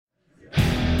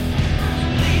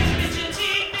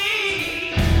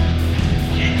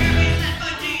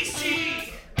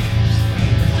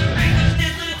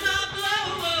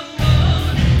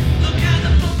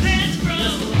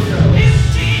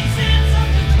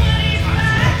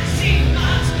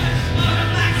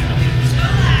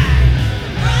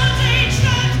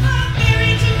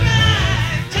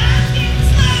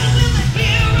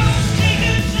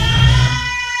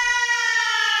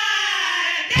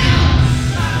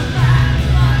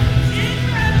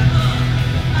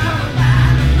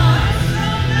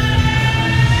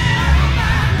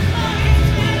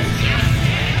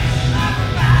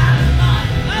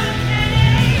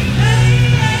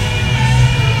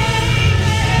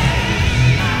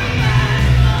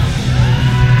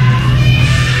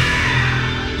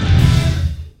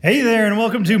Hey there, and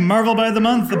welcome to Marvel by the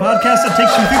Month, the podcast that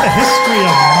takes you through the history of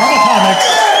Marvel Comics.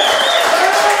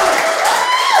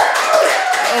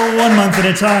 1 month at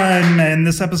a time, and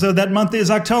this episode, that month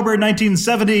is October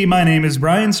 1970. My name is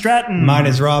Brian Stratton. Mine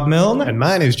is Rob Milne. And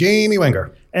mine is Jamie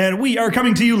Wenger. And we are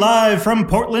coming to you live from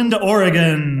Portland,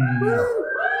 Oregon.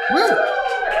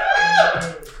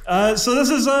 So this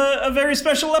is a very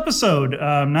special episode,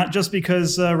 not just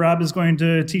because Rob is going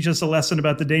to teach us a lesson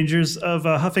about the dangers of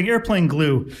huffing airplane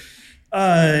glue.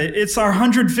 It's our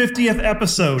 150th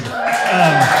episode.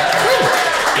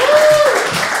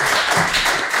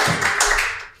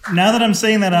 Now that I'm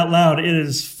saying that out loud, it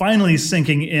is finally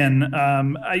sinking in.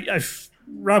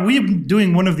 Rob, we've been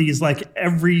doing one of these like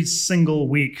every single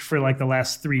week for like the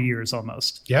last 3 years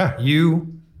almost. Yeah,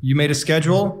 you made a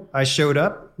schedule. I showed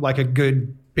up like a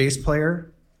good bass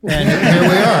player, and here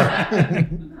we are.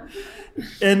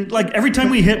 And like every time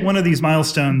we hit one of these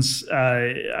milestones,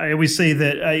 I always say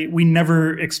that we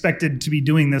never expected to be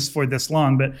doing this for this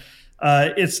long, but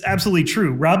it's absolutely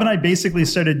true. Rob and I basically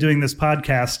started doing this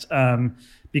podcast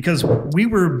because we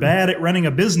were bad at running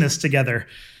a business together.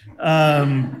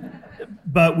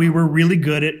 But we were really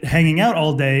good at hanging out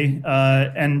all day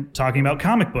and talking about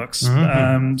comic books.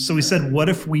 Mm-hmm. So we said, what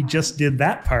if we just did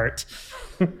that part?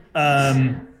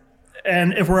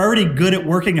 And if we're already good at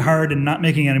working hard and not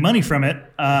making any money from it,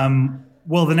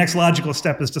 well, the next logical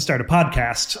step is to start a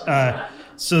podcast.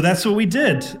 So that's what we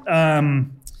did.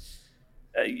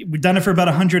 We've done it for about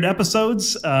 100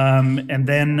 episodes, and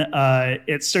then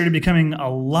it started becoming a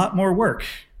lot more work.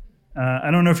 I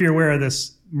don't know if you're aware of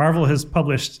this. Marvel has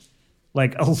published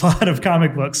like a lot of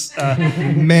comic books.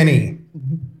 Many.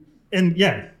 And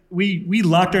yeah, we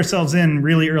locked ourselves in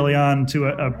really early on to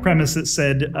a premise that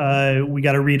said we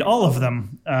got to read all of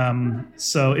them.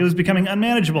 So it was becoming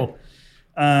unmanageable.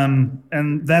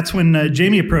 And that's when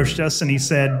Jamie approached us and he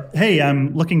said, hey,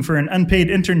 I'm looking for an unpaid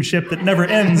internship that never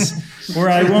ends where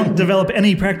I won't develop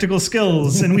any practical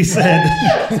skills. And we said,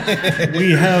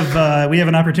 we have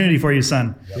an opportunity for you,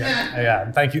 son.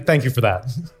 Yeah. Thank you for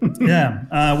that.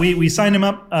 Yeah. We signed him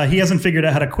up. He hasn't figured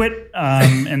out how to quit.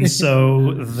 And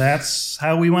so that's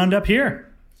how we wound up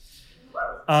here.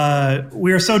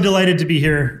 We are so delighted to be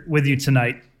here with you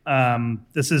tonight.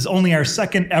 This is only our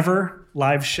second ever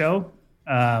live show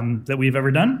that we've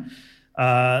ever done.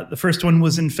 The first one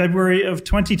was in February of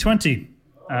 2020.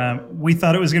 We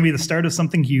thought it was going to be the start of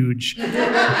something huge. And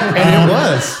it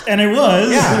was. And it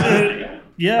was. Yeah.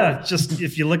 Yeah, just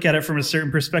if you look at it from a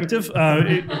certain perspective.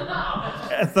 From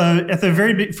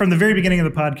the very beginning of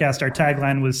the podcast, our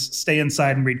tagline was "Stay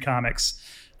inside and read comics,"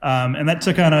 and that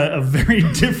took on a very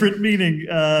different meaning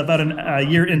about a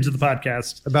year into the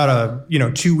podcast. About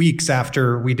 2 weeks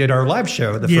after we did our live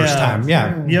show the first time.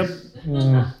 Yeah. Yep.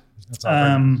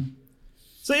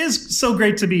 So it is so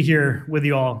great to be here with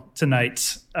you all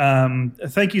tonight.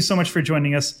 Thank you so much for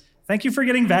joining us. Thank you for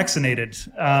getting vaccinated.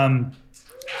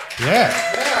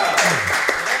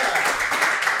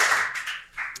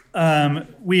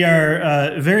 We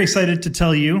are very excited to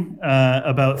tell you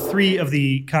about 3 of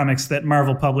the comics that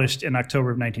Marvel published in October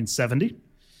of 1970.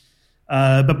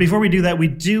 But before we do that, we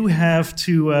do have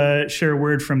to share a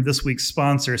word from this week's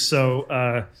sponsor.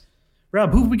 So,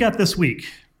 Rob, who have we got this week?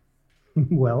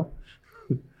 Well,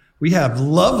 we have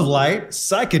Love Light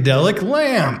Psychedelic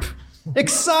Lamp.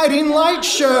 Exciting light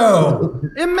show.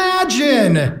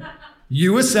 Imagine.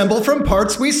 You assemble from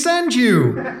parts we send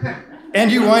you. And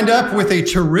you wind up with a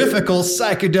terrifical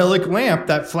psychedelic lamp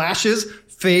that flashes,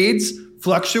 fades,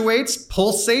 fluctuates,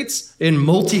 pulsates in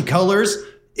multicolors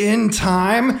in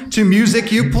time to music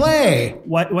you play.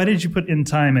 Why did you put "in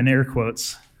time" in air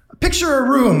quotes? Picture a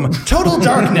room, total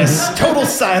darkness, total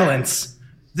silence.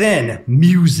 Then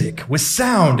music with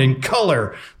sound and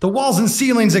color. The walls and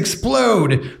ceilings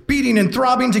explode, beating and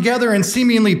throbbing together in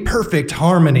seemingly perfect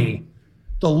harmony.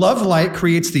 The Love Light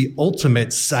creates the ultimate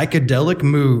psychedelic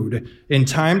mood in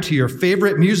time to your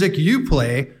favorite music you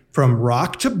play from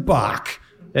rock to Bach.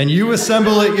 And you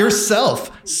assemble it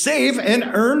yourself. Save and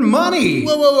earn money.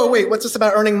 Whoa, wait. What's this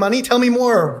about earning money? Tell me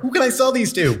more. Who can I sell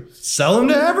these to? Sell them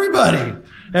to everybody.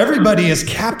 Everybody is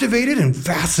captivated and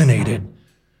fascinated.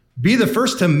 Be the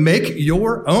first to make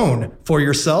your own for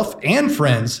yourself and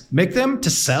friends. Make them to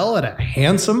sell at a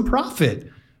handsome profit.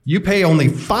 You pay only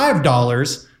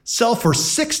 $5, sell for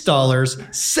 $6,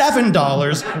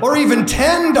 $7, or even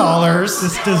 $10.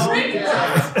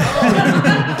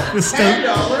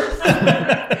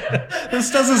 This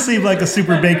doesn't seem like a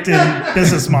super baked in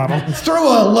business model. Throw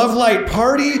a Love Light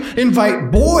party,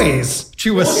 invite boys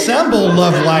to assemble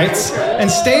Love Lights, and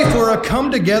stay for a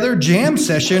come-together jam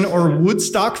session or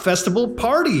Woodstock Festival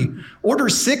party. Order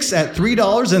 6 at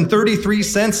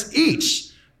 $3.33 each.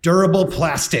 Durable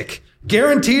plastic.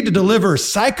 Guaranteed to deliver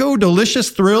psycho-delicious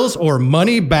thrills or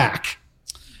money back.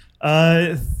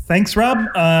 Thanks, Rob.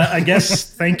 I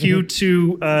guess thank you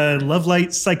to Lovelight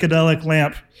Psychedelic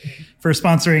Lamp for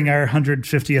sponsoring our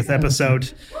 150th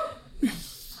episode.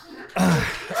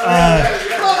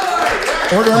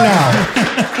 Order now.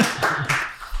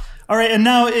 All right, and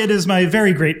now it is my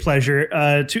very great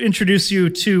pleasure to introduce you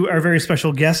to our very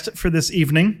special guest for this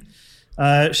evening.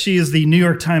 She is the New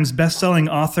York Times bestselling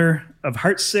author of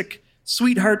Heartsick,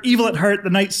 Sweetheart, Evil at Heart, The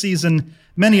Night Season,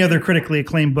 many other critically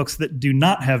acclaimed books that do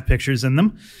not have pictures in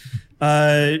them.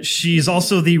 She's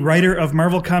also the writer of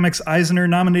Marvel Comics'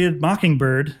 Eisner-nominated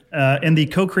Mockingbird and the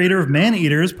co-creator of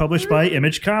Man-Eaters, published by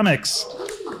Image Comics.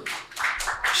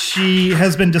 She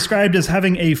has been described as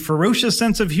having a ferocious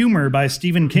sense of humor by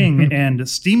Stephen King and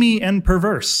steamy and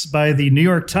perverse by the New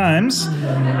York Times.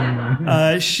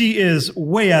 She is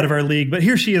way out of our league, but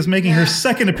here she is making her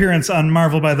second appearance on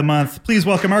Marvel by the Month. Please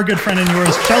welcome our good friend and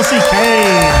yours, Chelsea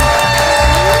Kane.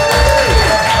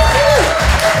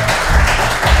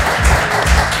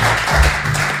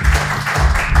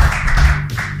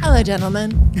 Hello,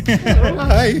 gentlemen.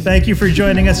 Hi. Thank you for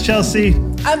joining us, Chelsea.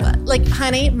 I'm like,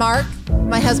 honey, Mark,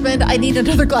 my husband, I need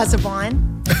another glass of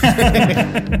wine.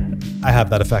 I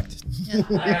have that effect.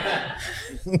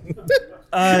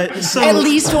 At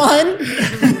least one.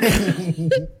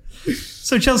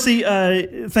 So Chelsea,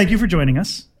 thank you for joining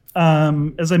us.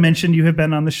 As I mentioned, you have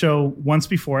been on the show once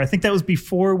before. I think that was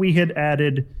before we had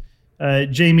added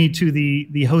Jamie to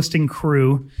the hosting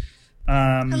crew.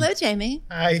 Hello, Jamie.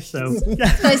 Hi. So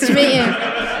Nice to meet you.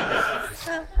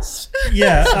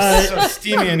 yeah, So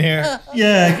steamy in here.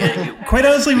 yeah. Quite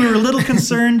honestly, we were a little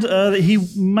concerned that he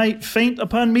might faint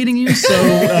upon meeting you,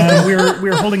 so we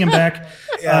were holding him back.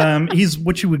 He's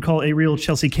what you would call a real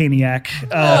Chelsea Caniac.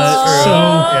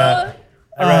 Yeah.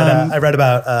 I read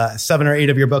about 7 or 8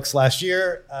 of your books last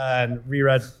year and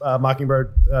reread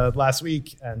Mockingbird last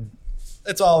week. And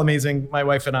it's all amazing. My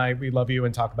wife and I, we love you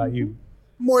and talk about you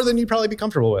more than you'd probably be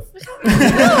comfortable with. I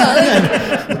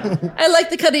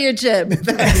like the cut of your jib.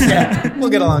 Yeah,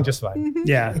 we'll get along just fine.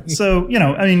 Yeah. So,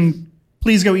 I mean,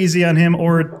 please go easy on him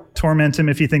or torment him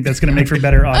if you think that's going to make for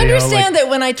better audio. Understand that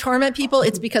when I torment people,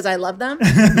 it's because I love them.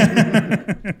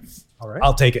 All right.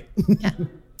 I'll take it. Yeah.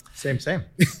 Same.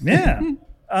 Yeah.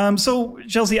 So,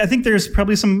 Chelsea, I think there's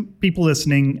probably some people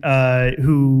listening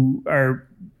who are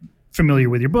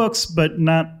familiar with your books, but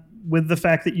not with the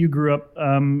fact that you grew up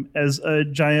as a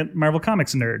giant Marvel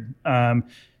Comics nerd.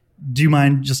 Do you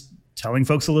mind just telling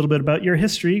folks a little bit about your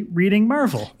history reading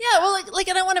Marvel? Yeah, well, like,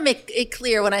 and I want to make it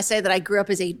clear when I say that I grew up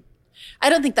I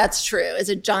don't think that's true, as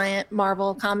a giant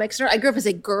Marvel Comics nerd. I grew up as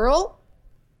a girl,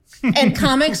 and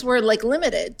comics were like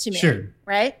limited to me. Sure.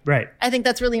 Right? Right. I think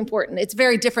that's really important. It's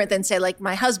very different than, say, like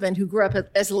my husband, who grew up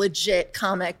as a legit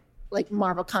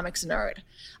Marvel Comics nerd.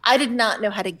 I did not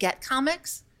know how to get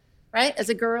comics, right? As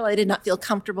a girl, I did not feel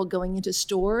comfortable going into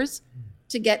stores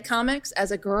to get comics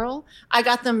as a girl. I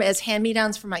got them as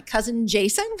hand-me-downs from my cousin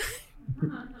Jason,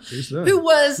 who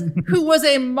was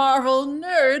a Marvel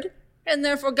nerd and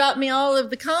therefore got me all of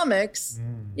the comics.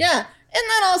 Yeah. And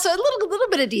then also a little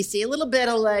bit of DC, a little bit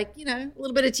of a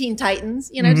little bit of Teen Titans,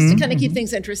 just to kind of keep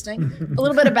things interesting. A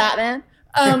little bit of Batman.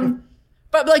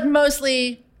 But like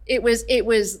mostly it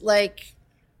was like,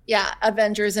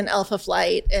 Avengers and Alpha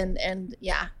Flight and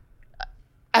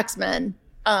X-Men.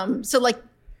 So like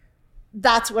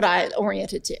that's what I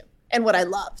oriented to and what I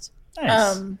loved.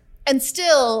 Nice. And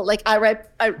still, like I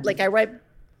write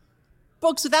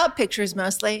books without pictures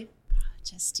mostly.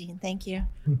 Justine, thank you.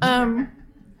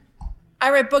 I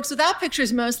write books without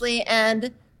pictures mostly,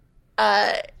 and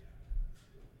there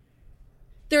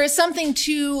is something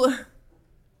to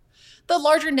the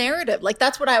larger narrative. Like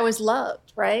that's what I always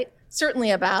loved, right?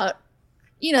 Certainly about,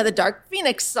 the Dark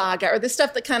Phoenix saga or the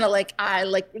stuff that kind of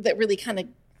that really kind of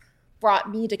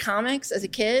brought me to comics as a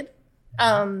kid.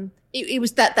 It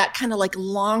was that kind of like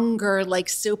longer, like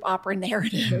soap opera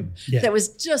narrative that was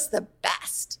just the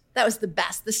best. That was the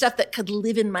best. The stuff that could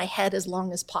live in my head as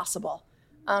long as possible,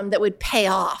 that would pay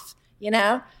off,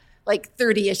 like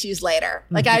 30 issues later.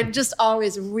 Like I just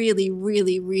always really,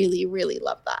 really, really, really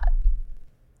loved that.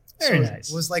 Very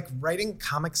nice. Was like writing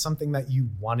comics something that you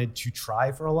wanted to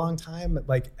try for a long time?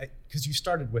 Like, because you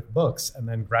started with books and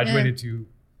then graduated to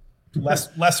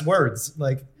less words.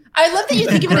 Like, I love that you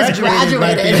think of it as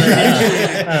graduated.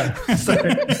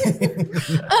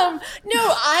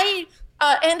 No, I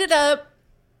ended up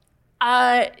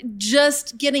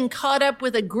just getting caught up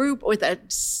with a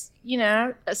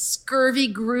scurvy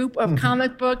group of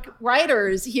comic book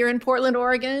writers here in Portland,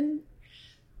 Oregon.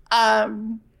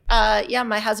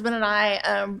 my husband and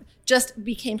I just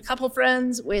became couple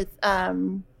friends with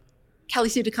Kelly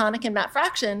Sue DeConnick and Matt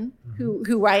Fraction,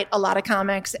 who write a lot of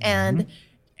comics. And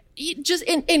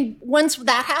and once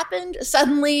that happened,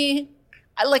 suddenly,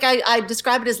 I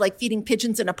describe it as like feeding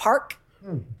pigeons in a park,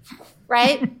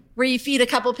 right? Where you feed a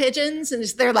couple pigeons and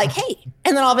they're like, hey,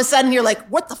 and then all of a sudden you're like,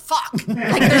 what the fuck?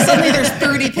 Like there's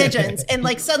 30 pigeons. And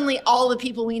like suddenly all the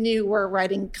people we knew were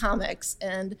writing comics,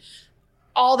 and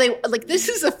this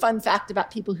is a fun fact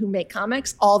about people who make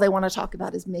comics. All they want to talk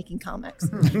about is making comics.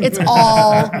 It's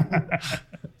all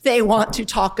they want to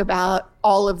talk about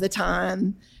all of the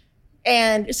time.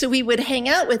 And so we would hang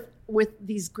out with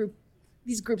these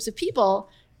groups of people.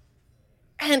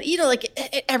 And,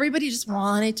 everybody just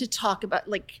wanted to talk about,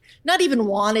 not even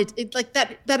wanted,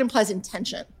 that implies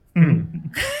intention.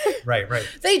 Right.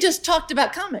 They just talked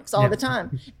about comics all the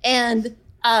time. And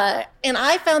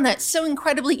I found that so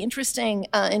incredibly interesting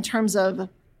in terms of,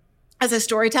 as a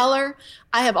storyteller,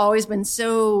 I have always been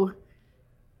so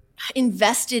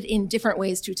invested in different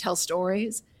ways to tell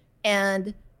stories.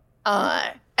 And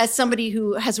as somebody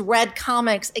who has read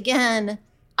comics, again,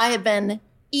 I have been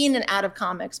in and out of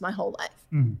comics my whole life.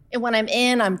 And when I'm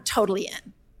in, I'm totally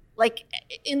in.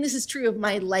 And this is true of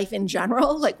my life in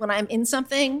general. Like when I'm in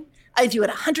something, I do it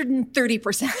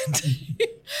 130%.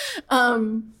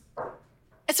 And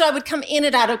so I would come in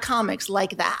and out of comics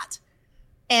like that.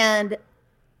 And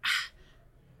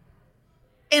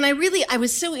I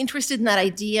was so interested in that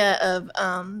idea of,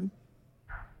 how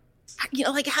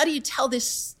do you tell this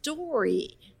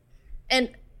story? And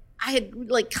I had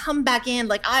come back in,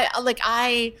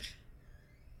 I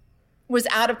was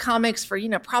out of comics for,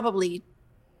 probably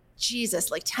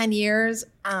 10 years.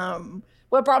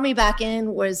 What brought me back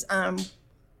in was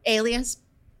Alias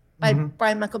by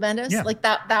Brian Michael Bendis. Yeah.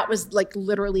 That was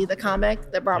literally the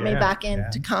comic that brought me back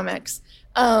into comics.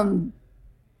 Because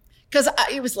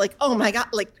it was oh my God,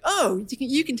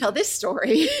 you can tell this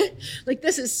story.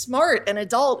 This is smart and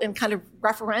adult and kind of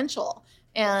referential.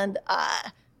 And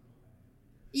I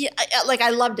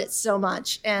loved it so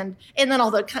much. And then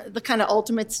all the kind of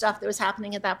ultimate stuff that was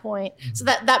happening at that point. So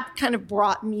that kind of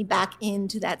brought me back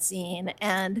into that scene.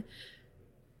 And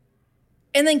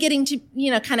then getting to,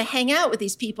 kind of hang out with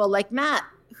these people like Matt,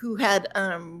 who had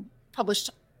published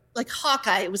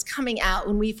Hawkeye. It was coming out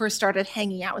when we first started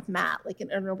hanging out with Matt,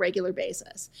 on a regular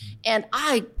basis. And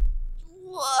I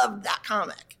loved that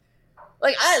comic.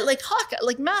 I like Hawkeye,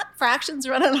 Matt Fraction's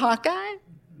running Hawkeye.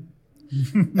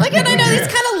 And I know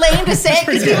it's kind of lame to say it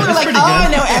because people are like,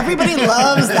 I know everybody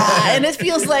loves that. And it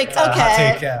feels like,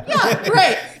 okay. Yeah,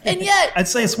 right. And yet I'd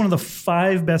say it's one of the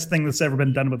 5 best things that's ever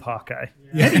been done with Hawkeye.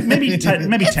 Maybe 10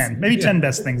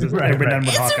 best things that's ever been done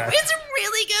with Hawkeye. It's a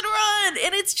really good run.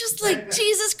 And it's just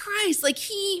Jesus Christ.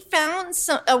 He found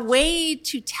a way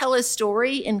to tell a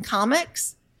story in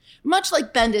comics, much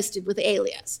like Bendis did with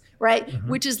Alias, right?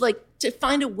 Which is to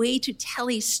find a way to tell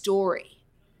a story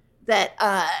that,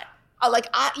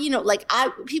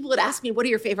 people would ask me, what are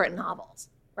your favorite novels,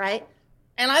 right?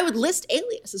 And I would list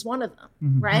Alias as one of them,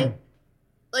 right?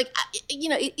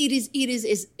 It is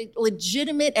as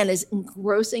legitimate and as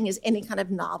engrossing as any kind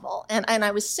of novel. And I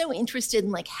was so interested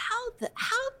in how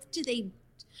do they,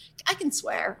 I can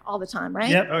swear all the time,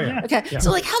 right? Yep. Oh yeah. Okay. Yeah.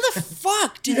 So how the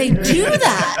fuck do they do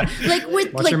that?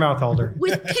 Watch your mouth holder.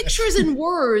 With pictures and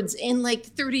words in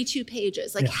 32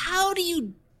 pages. How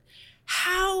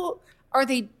are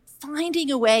they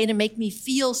finding a way to make me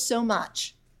feel so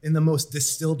much in the most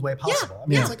distilled way possible?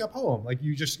 It's like a poem.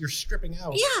 You're stripping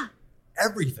out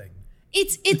everything.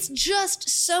 It's just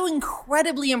so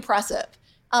incredibly impressive.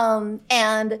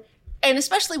 And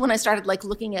especially when I started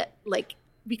looking at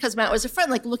because Matt was a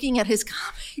friend, looking at his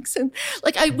comics, and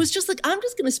I was just I'm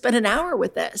just going to spend an hour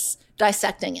with this,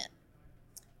 dissecting it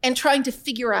and trying to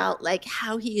figure out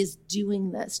how he is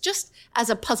doing this just as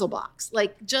a puzzle box,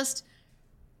 just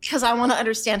because I want to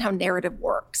understand how narrative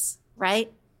works,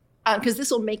 right? Because this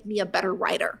will make me a better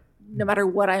writer, no matter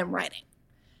what I am writing.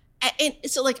 And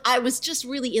so I was just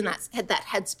really in that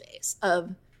headspace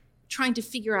of trying to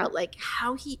figure out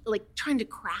how he trying to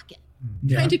crack it.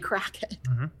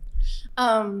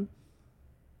 And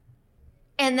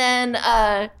then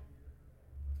I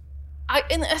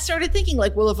started thinking now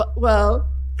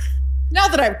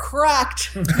that I've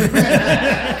cracked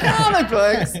comic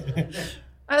books,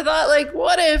 I thought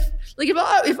what if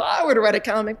I were to write a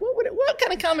comic, what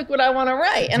kind of comic would I want to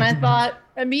write? And I thought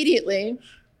immediately,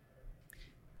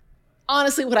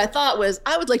 honestly, what I thought was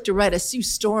I would like to write a Sue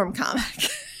Storm comic.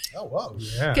 Oh, whoa.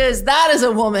 Yeah. Because that is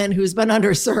a woman who's been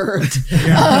underserved.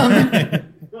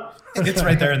 It's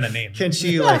right there in the name. Can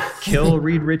she kill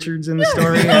Reed Richards in the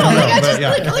story? What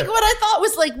I thought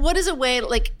was like, what is a way,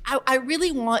 like, I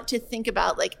really want to think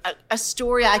about like a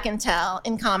story I can tell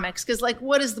in comics. Cause like,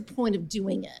 what is the point of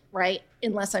doing it? Right.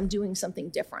 Unless I'm doing something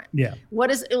different. Yeah.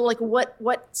 What is like,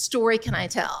 what story can I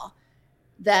tell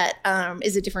that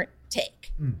is a different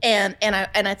take? And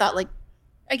I thought, like,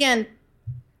 again,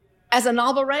 as a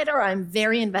novel writer, I'm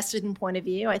very invested in point of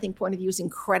view. I think point of view is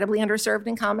incredibly underserved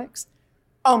in comics,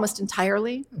 almost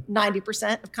entirely.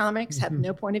 90% of comics have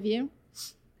no point of view.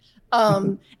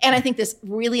 And I think this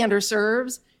really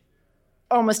underserves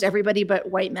almost everybody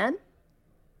but white men.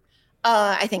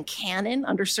 I think canon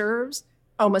underserves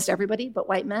almost everybody but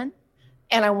white men.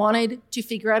 And I wanted to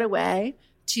figure out a way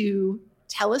to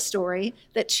tell a story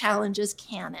that challenges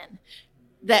canon,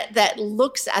 that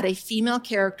looks at a female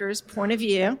character's point of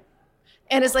view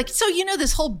and is like, so,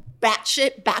 this whole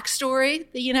batshit backstory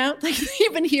that, like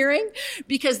you've been hearing,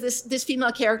 because this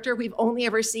female character, we've only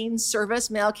ever seen service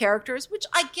male characters, which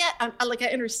I get, I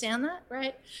understand that,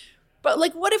 right? But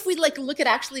like, what if we like look at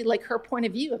actually like her point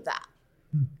of view of that?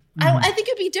 I think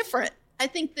it'd be different. I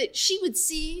think that she would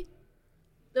see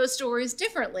those stories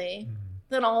differently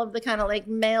than all of the kind of like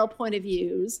male point of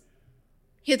views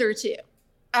hitherto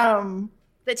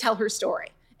that tell her story.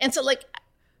 And so like,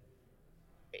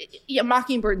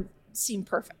 Mockingbird seemed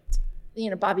perfect.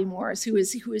 Bobby Morris, who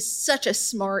is such a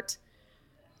smart,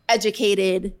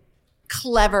 educated,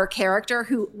 clever character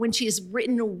who, when she's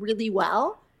written really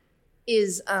well,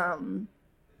 is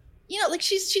like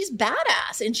she's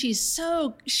badass, and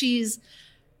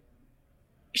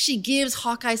she gives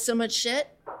Hawkeye so much shit,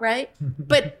 right?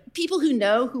 But people who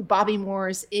know who Bobby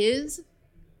Morris is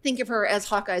think of her as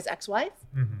Hawkeye's ex-wife.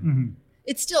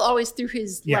 It's still always through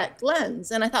his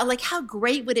lens. And I thought, like, how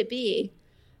great would it be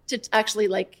to actually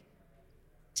like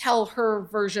tell her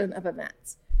version of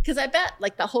events? Because I bet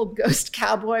like the whole ghost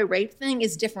cowboy rape thing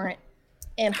is different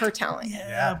in her telling.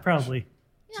 Yeah, probably.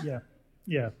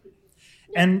 Yeah.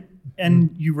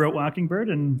 And you wrote Mockingbird,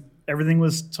 and everything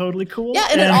was totally cool. Yeah,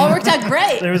 and it all worked out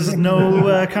great. There was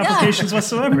no complications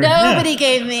whatsoever. Nobody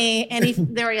gave me any.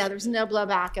 There's no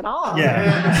blowback at all.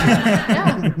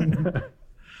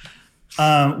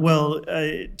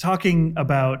 Talking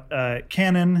about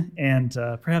canon and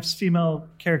perhaps female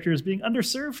characters being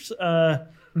underserved,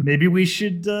 maybe we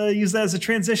should use that as a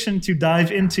transition to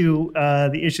dive into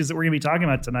the issues that we're going to be talking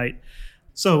about tonight.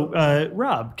 So,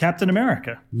 Rob, Captain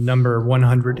America. Number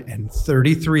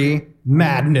 133,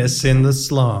 Madness in the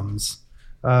Slums.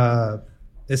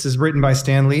 This is written by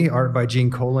Stan Lee, art by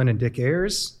Gene Colan and Dick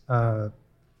Ayers.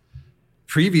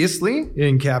 Previously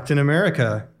in Captain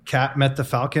America, Cap met the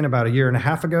Falcon about 1.5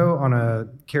 years ago on a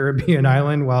Caribbean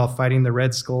island while fighting the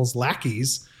Red Skull's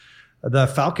lackeys. The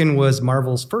Falcon was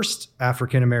Marvel's first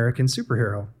African-American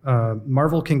superhero.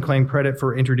 Marvel can claim credit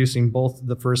for introducing both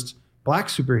the first Black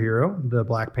superhero, the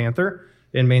Black Panther,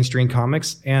 in mainstream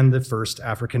comics, and the first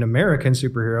African-American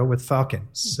superhero with Falcon.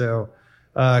 So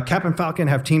Cap and Falcon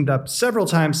have teamed up several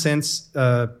times since,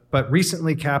 but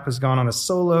recently Cap has gone on a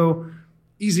solo,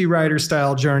 Easy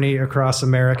Rider-style journey across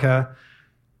America.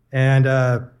 And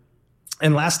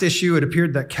last issue, it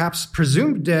appeared that Cap's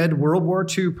presumed dead World War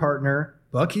II partner,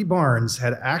 Bucky Barnes,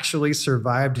 had actually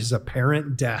survived his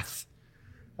apparent death.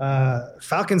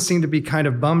 Falcon seemed to be kind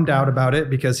of bummed out about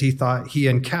it because he thought he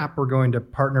and Cap were going to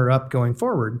partner up going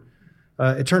forward.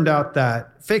 It turned out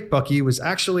that fake Bucky was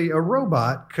actually a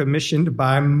robot commissioned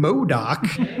by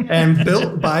MODOK and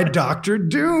built by Dr.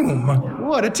 Doom.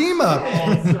 What a team up.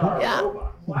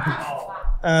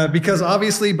 Because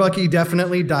obviously Bucky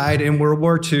definitely died in World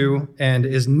War II and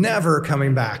is never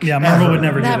coming back. Yeah, Marvel would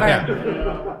never do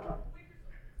that.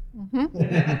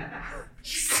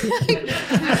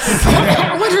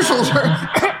 Winter Soldier.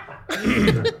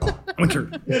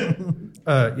 Winter.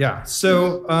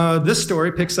 So this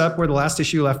story picks up where the last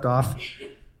issue left off.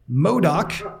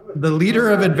 MODOK, the leader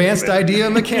of Advanced Idea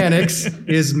Mechanics,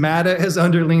 is mad at his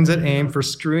underlings at AIM for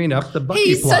screwing up the Bucky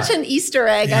He's plot. such an Easter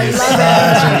egg. I love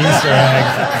Such an Easter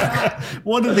egg.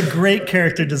 One of the great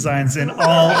character designs in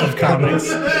all of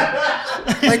comics.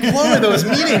 Like one of those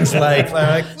meetings, like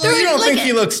well, you don't think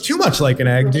he looks too much like an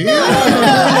egg, do you? No,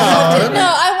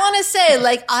 I want to say,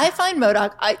 like, I find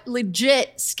MODOK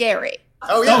legit scary.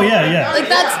 Oh yeah. Like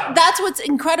that's what's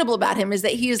incredible about him is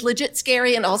that he is legit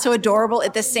scary and also adorable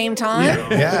at the same time.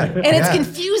 Yeah. And it's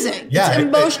confusing. Yeah, it's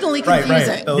emotionally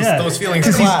confusing. Right. Those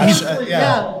feelings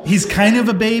clash. He's kind of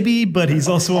a baby, but he's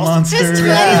also a monster. His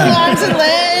tiny arms and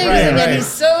legs, and then right. he's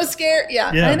so scared. Yeah,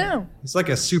 I know. It's like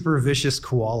a super vicious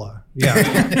koala.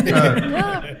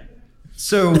 Yeah.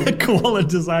 So Koala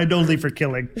designed only for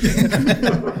killing.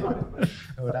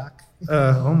 Kodak.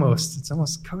 Almost. It's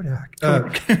almost Kodak.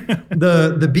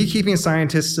 The beekeeping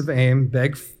scientists of AIM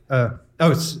beg.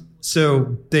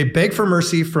 So they beg for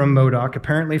mercy from MODOK,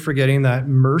 apparently forgetting that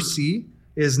mercy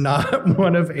is not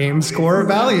one of AIM's core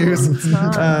values.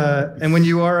 And when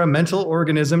you are a mental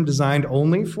organism designed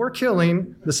only for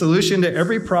killing, the solution to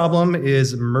every problem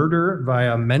is murder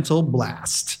via mental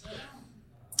blast.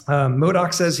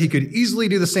 MODOK says he could easily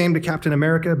do the same to Captain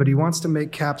America, but he wants to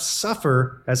make Cap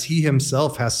suffer as he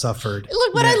himself has suffered.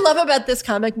 Look, what I love about this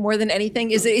comic more than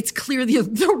anything is that it's clear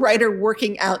the writer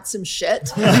working out some shit.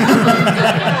 Stan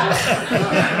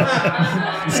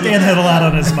had a lot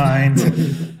on his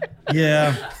mind.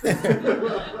 Yeah.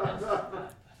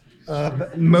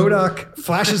 MODOK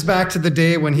flashes back to the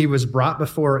day when he was brought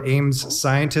before AIM's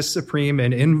Scientist Supreme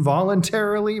and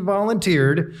involuntarily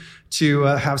volunteered to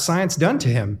have science done to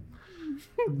him.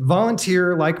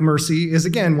 Volunteer, like mercy, is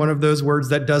again one of those words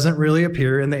that doesn't really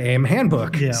appear in the AIM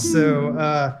handbook. Yeah.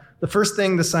 So the first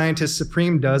thing the Scientist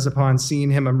Supreme does upon seeing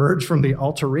him emerge from the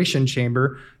alteration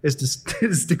chamber is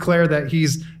declare that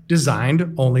he's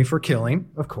designed only for killing,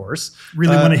 of course.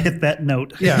 Really want to hit that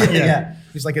note. Yeah.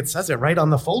 He's like, it says it right on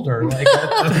the folder. Like,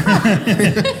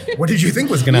 what did you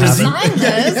think was going to happen? Design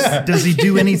this. Does he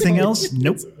do anything else?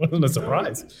 Nope. Wasn't a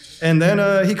surprise. And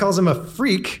then he calls him a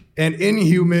freak and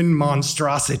inhuman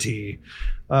monstrosity.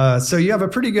 So you have a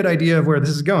pretty good idea of where this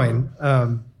is going.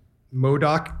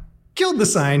 MODOK killed the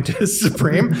Scientist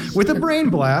Supreme with a brain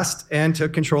blast and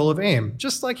took control of AIM,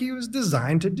 just like he was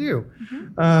designed to do.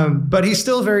 But he's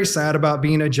still very sad about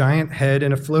being a giant head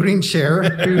in a floating chair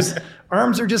whose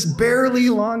arms are just barely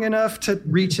long enough to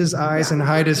reach his eyes and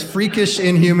hide his freakish,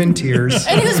 inhuman tears.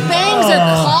 And whose bangs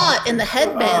are caught in the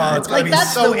headband. It's gotta like be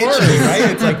that's so the itchy, worst.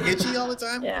 right? It's like itchy all the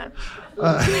time. Yeah.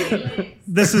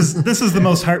 This is the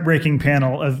most heartbreaking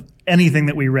panel of anything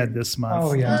that we read this month.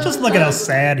 Oh, yeah. Just look at how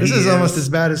sad This he is almost as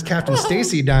bad as Captain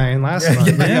Stacy dying last month.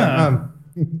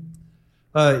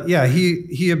 Yeah.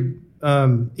 He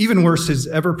even worse, his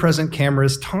ever-present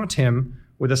cameras taunt him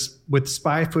with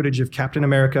spy footage of Captain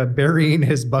America burying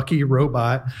his Bucky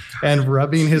robot and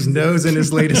rubbing his nose in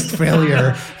his latest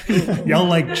failure. Y'all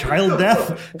like child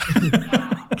death?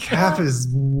 Cap is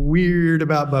weird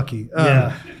about Bucky.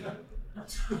 Yeah.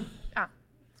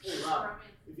 Hey, Rob,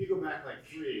 if you go back like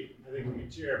 3, I think we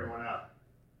can cheer everyone up.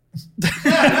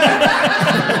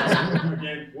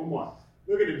 Again, one more.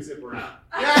 Look at him zip around.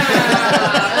 Look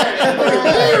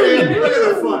at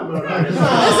the fun,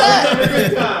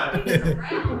 Good time.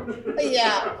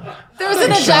 Yeah. There was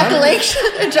an ejaculation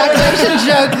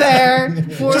joke there.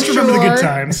 For Just remember the good sure.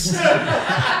 times.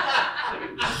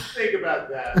 Think about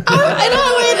that. Oh, I know.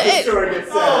 The story gets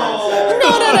sad.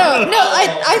 No.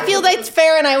 I feel that's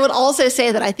fair, and I would also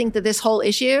say that I think that this whole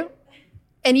issue,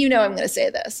 and you know I'm going to say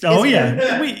this. Oh is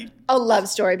yeah. a love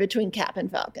story between Cap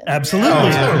and Falcon.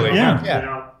 Absolutely. totally. Yeah. Yeah. You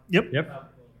know, Yep.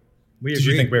 Did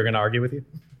you think we were going to argue with you?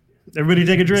 Everybody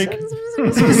take a drink. I just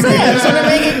want to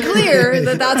make it clear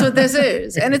that that's what this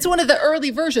is. And it's one of the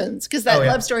early versions, because that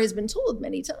love story has been told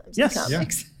many times Yes. in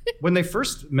comics. When they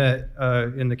first met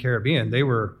in the Caribbean, it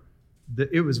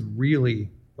was really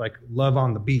like love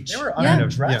on the beach. They were Yeah.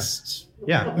 underdressed.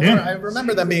 Yeah. I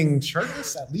remember them being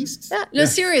shirtless at least. Yeah. No,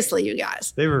 seriously, you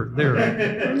guys. They were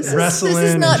This wrestling.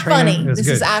 is not and training. funny. It was This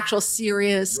good. is actual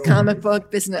serious comic book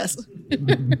business.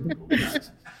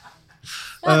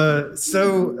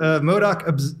 So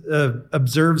MODOK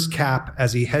observes Cap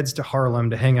as he heads to Harlem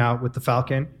to hang out with the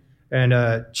Falcon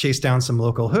and chase down some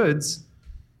local hoods.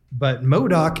 But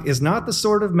MODOK is not the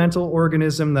sort of mental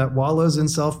organism that wallows in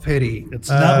self-pity. It's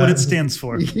not what it stands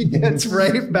for. He gets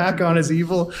right back on his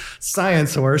evil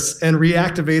science horse and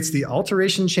reactivates the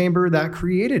alteration chamber that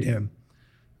created him.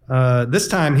 This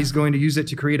time, he's going to use it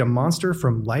to create a monster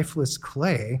from lifeless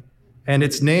clay, and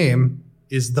its name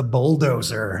is the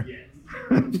Bulldozer.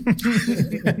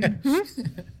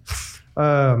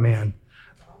 Oh, man.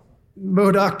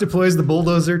 MODOK deploys the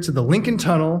Bulldozer to the Lincoln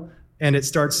Tunnel, and it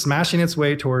starts smashing its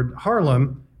way toward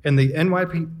Harlem, and the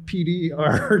NYPD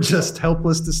are just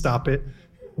helpless to stop it.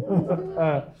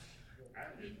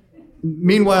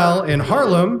 Meanwhile, in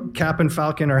Harlem, Cap and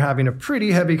Falcon are having a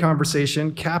pretty heavy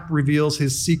conversation. Cap reveals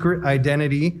his secret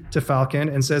identity to Falcon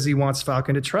and says he wants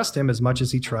Falcon to trust him as much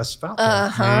as he trusts Falcon.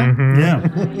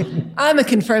 Yeah. I'm a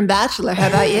confirmed bachelor. How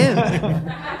about you?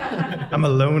 I'm a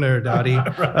loner, Dottie.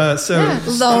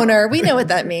 Loner. We know what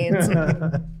that means.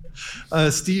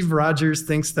 Steve Rogers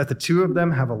thinks that the two of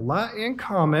them have a lot in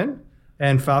common,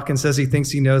 and Falcon says he thinks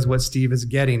he knows what Steve is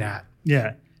getting at.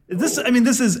 Yeah. This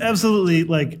is absolutely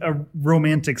like a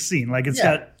romantic scene. Like it's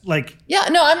got like Yeah,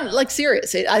 no, I'm like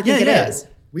serious. I think it is.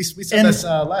 We said this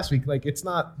last week. Like, it's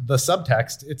not the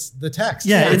subtext; it's the text.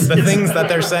 Yeah, it's the it's- things that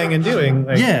they're saying and doing.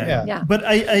 Like, Yeah. But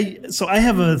I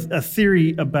have a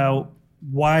theory about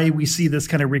why we see this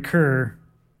kind of recur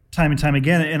time and time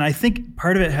again. And I think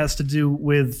part of it has to do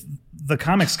with the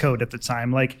comics code at the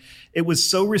time. Like, it was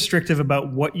so restrictive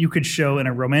about what you could show in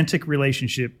a romantic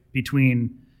relationship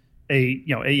between a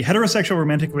heterosexual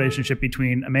romantic relationship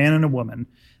between a man and a woman,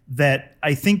 that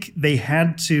I think they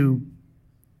had to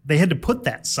put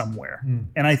that somewhere.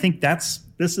 And I think this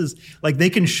is like, they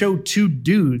can show two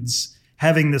dudes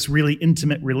having this really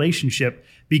intimate relationship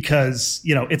because,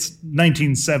 it's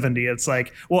 1970. It's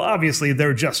like, well, obviously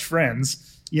they're just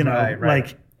friends, Right.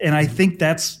 like, and I think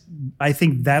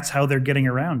that's how they're getting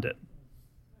around it.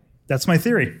 That's my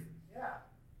theory.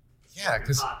 Yeah,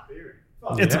 because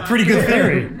It's a pretty good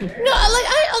theory. No,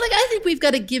 I think we've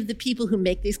got to give the people who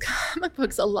make these comic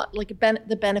books a lot,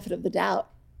 the benefit of the doubt.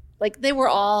 Like, they were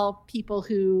all people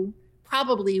who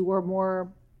probably were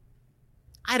more,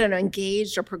 I don't know,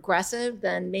 engaged or progressive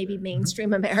than maybe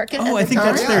mainstream America. Oh, I think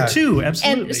that's there too.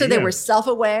 Absolutely. And so they were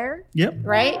self-aware. Yep.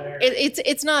 Right.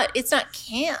 It's not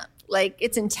camp. Like,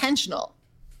 it's intentional.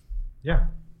 Yeah.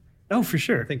 Oh, for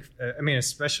sure. I think,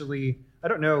 especially, I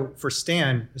don't know, for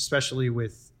Stan, especially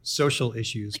with social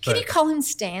issues. Can you call him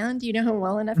Stan? Do you know him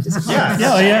well enough to call him Yeah,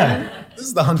 Stan? yeah. this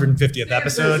is the 150th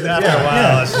episode. After a while,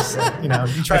 Yeah. it's just like,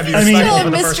 you try to be I mean- respectful Still, for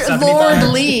the first Mr. 75.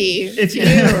 Lord Lee. If you- to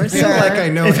you, I feel sir. like I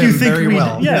know If him you think very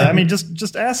well.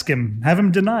 just ask him. Have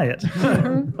him deny it.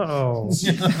 Oh.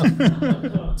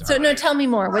 So no, tell me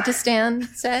more. What does Stan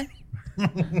say?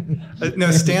 No,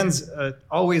 Stan's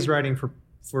always writing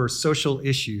for social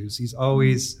issues. He's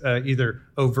always either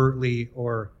overtly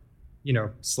or,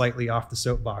 slightly off the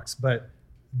soapbox. But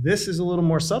this is a little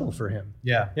more subtle for him.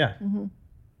 Yeah. Yeah.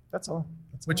 That's all.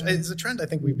 Which is a trend I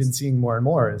think we've been seeing more and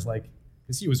more, is like,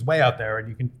 because he was way out there and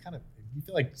you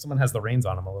feel like someone has the reins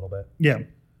on him a little bit. Yeah.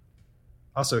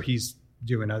 Also, he's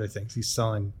doing other things. He's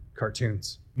selling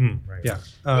cartoons. Right. Yeah.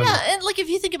 Yeah, and like, if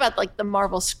you think about like the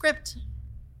Marvel script,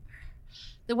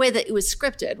 the way that it was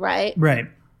scripted, right? Right.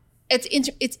 It's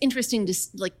interesting to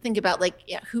like think about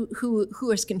who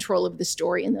has control of the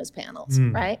story in those panels,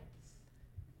 right?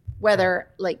 Whether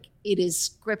like it is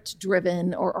script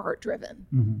driven or art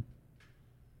driven.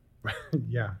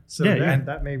 Yeah. So Yeah,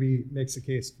 that maybe makes a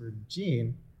case for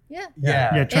Gene, Yeah.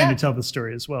 Yeah, trying Yeah. to tell the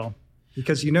story as well.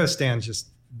 because Stan's just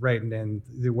writing in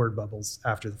the word bubbles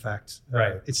after the fact.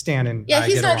 Right. It's Stan and Yeah, I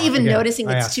he's get not along. even Again, noticing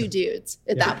I it's asked two him. dudes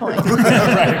at that point.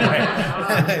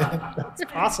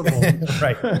 It's possible.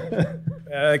 Right.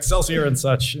 Excelsior and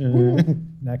such.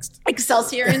 Next.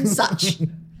 Excelsior and such.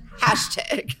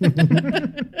 Hashtag.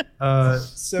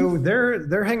 So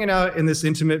they're hanging out in this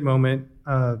intimate moment.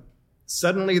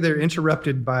 Suddenly they're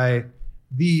interrupted by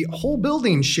the whole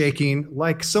building shaking,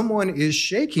 like someone is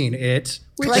shaking it.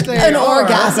 Which Like they an are.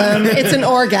 orgasm. It's an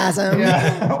orgasm.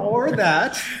 Yeah, or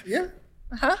that. Yeah.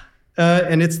 Uh-huh.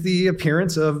 And it's the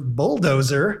appearance of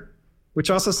Bulldozer, which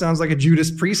also sounds like a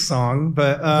Judas Priest song.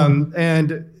 But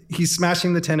and he's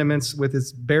smashing the tenements with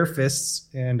his bare fists,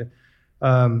 and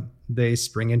they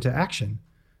spring into action.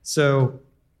 So,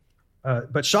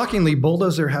 but shockingly,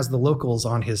 Bulldozer has the locals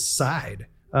on his side.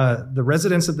 The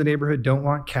residents of the neighborhood don't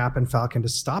want Cap and Falcon to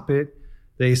stop it.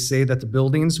 They say that the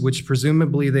buildings, which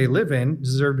presumably they live in,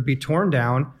 deserve to be torn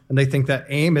down, and they think that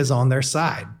AIM is on their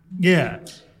side. Yeah.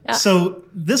 So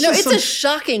this No, is it's a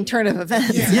shocking turn of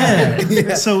events.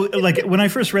 yeah. So like when I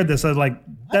first read this, I was like,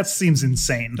 that seems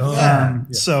insane.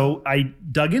 So I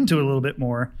dug into it a little bit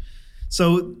more.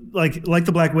 So like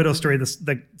the Black Widow story,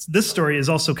 this story is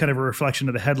also kind of a reflection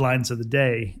of the headlines of the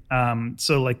day.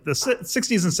 So like the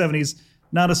 60s and 70s,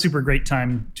 not a super great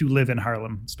time to live in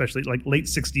Harlem, especially like late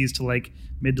 60s to like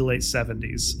mid to late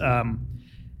 70s.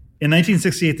 In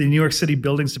 1968, the New York City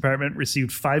Buildings Department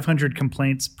received 500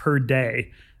 complaints per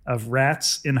day of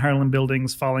rats in Harlem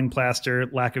buildings, falling plaster,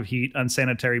 lack of heat,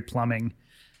 unsanitary plumbing.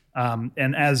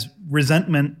 And as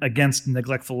resentment against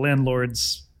neglectful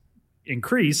landlords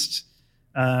increased,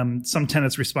 some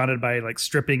tenants responded by like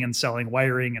stripping and selling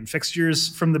wiring and fixtures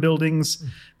from the buildings,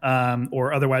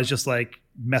 or otherwise just like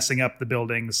messing up the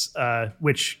buildings,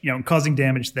 which, causing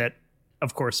damage that,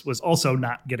 of course, was also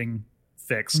not getting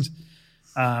fixed.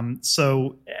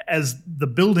 So as the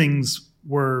buildings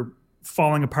were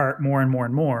falling apart more and more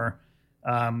and more,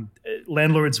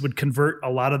 landlords would convert a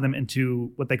lot of them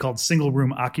into what they called single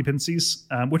room occupancies,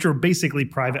 which are basically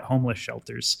private homeless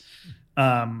shelters.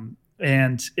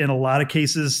 And in a lot of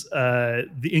cases,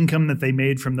 the income that they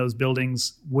made from those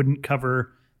buildings wouldn't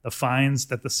cover the fines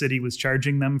that the city was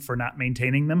charging them for not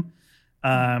maintaining them.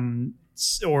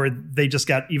 Or they just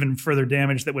got even further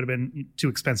damage that would have been too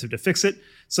expensive to fix it.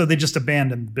 So they just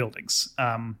abandoned the buildings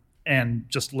and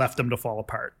just left them to fall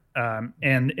apart.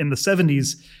 And in the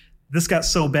 70s, this got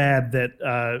so bad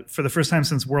that for the first time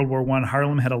since World War I,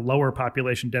 Harlem had a lower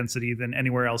population density than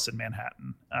anywhere else in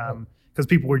Manhattan. because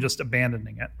people were just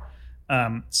abandoning it.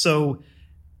 So,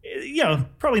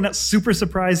 probably not super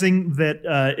surprising that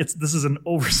this is an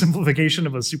oversimplification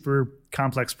of a super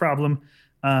complex problem.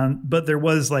 But there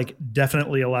was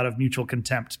definitely a lot of mutual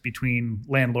contempt between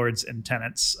landlords and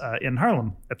tenants in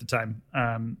Harlem at the time.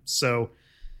 So,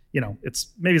 it's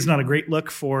not a great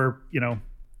look for,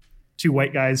 two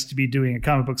white guys to be doing a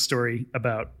comic book story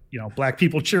about, black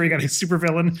people cheering on a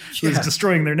supervillain who's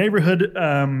destroying their neighborhood.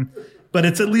 But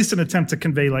it's at least an attempt to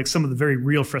convey some of the very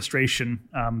real frustration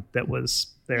that was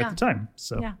there at the time.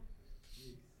 So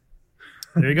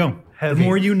there you go. The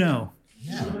more you know.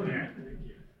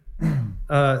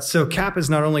 So Cap is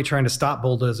not only trying to stop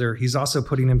Bulldozer, he's also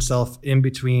putting himself in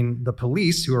between the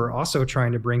police, who are also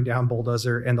trying to bring down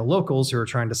Bulldozer, and the locals, who are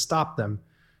trying to stop them.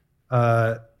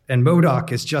 And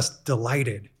MODOK is just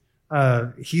delighted.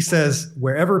 He says,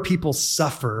 wherever people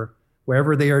suffer,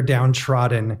 wherever they are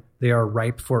downtrodden, they are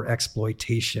ripe for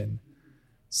exploitation.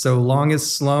 So long as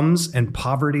slums and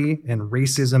poverty and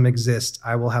racism exist,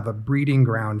 I will have a breeding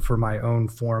ground for my own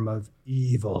form of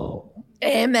evil.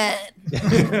 Amen.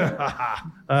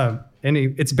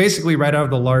 It's basically right out of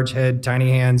the Large Head,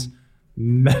 Tiny Hands,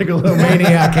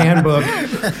 Megalomaniac handbook.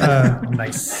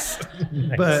 Nice.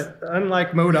 But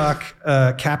unlike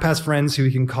MODOK, Cap has friends who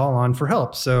he can call on for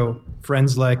help. So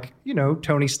friends like,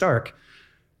 Tony Stark,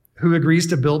 who agrees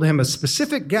to build him a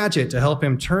specific gadget to help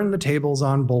him turn the tables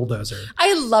on Bulldozer.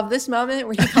 I love this moment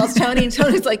where he calls Tony and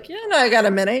Tony's like, I got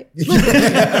a minute.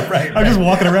 Right. I'm just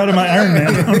walking around in my Iron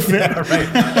Man outfit.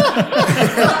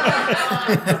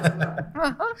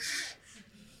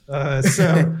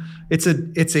 So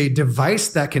it's a device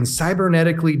that can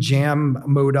cybernetically jam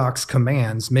MODOK's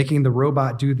commands, making the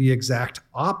robot do the exact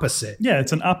opposite. Yeah,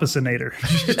 it's an opposinator.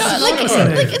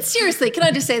 Seriously, can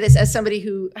I just say this as somebody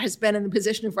who has been in the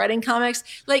position of writing comics?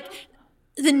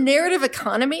 The narrative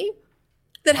economy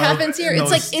that happens here,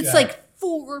 it's like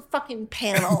 4 fucking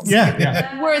panels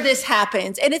where this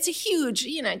happens. And it's a huge,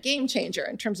 game changer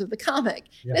in terms of the comic.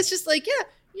 Yeah. It's just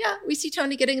we see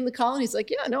Tony getting in the call and he's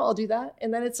like, I'll do that.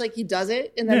 And then it's he does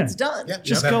it and then it's done. Yeah,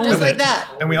 just go with like it. that.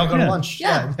 And we all go to lunch.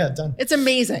 Yeah, done. It's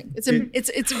amazing.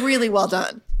 It's really well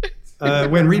done.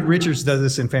 When Reed Richards does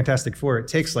this in Fantastic Four, it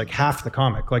takes half the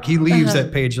comic. He leaves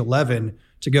at page 11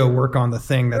 to go work on the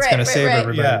thing that's going to save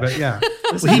everybody. Yeah.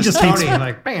 But He just hates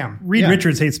bam. Reed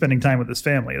Richards hates spending time with his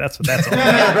family. That's what that's all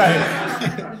about.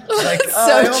 Right.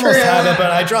 I almost have it,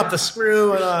 but I dropped the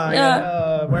screw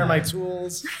and where are my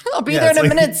tools? I'll be there in a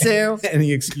minute, Sue.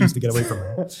 Any excuse to get away from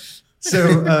her.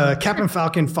 So Captain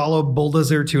Falcon followed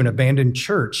Bulldozer to an abandoned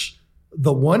church,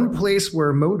 the one place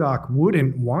where MODOK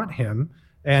wouldn't want him.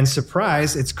 And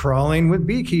surprise, it's crawling with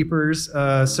beekeepers.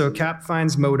 So Cap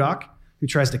finds MODOK, who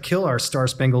tries to kill our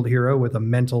star-spangled hero with a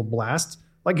mental blast,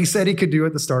 like he said he could do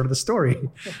at the start of the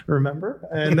story. Remember?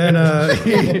 And then,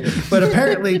 but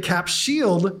apparently Cap's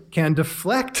shield can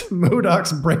deflect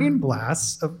MODOK's brain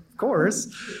blasts, of course.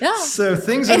 Yeah. So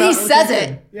things are And he not says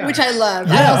looking it, good. which I love.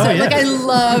 Yeah. I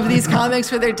love these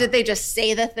comics where did they just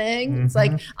say the thing? It's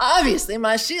obviously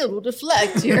my shield will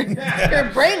deflect your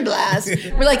brain blast.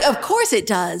 We're like, of course it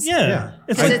does. Yeah.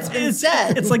 It's been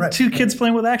said. It's like 2 kids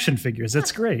playing with action figures.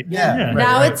 It's great. Yeah.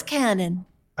 Now it's canon.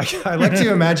 I like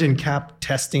to imagine Cap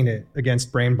testing it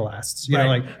against brain blasts.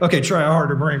 Okay, try a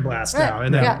harder brain blast now.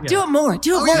 And then, Do it more.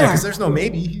 Do it more. Yeah, because there's no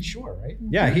maybe. He's sure, right?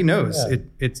 Yeah, he knows. Yeah.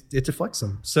 It deflects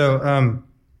him.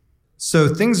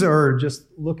 So things are just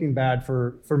looking bad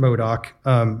for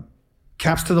MODOK.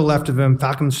 Cap's to the left of him,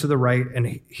 Falcon's to the right,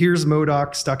 and here's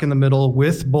MODOK stuck in the middle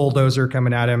with Bulldozer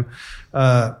coming at him.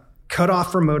 Cut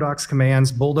off from MODOK's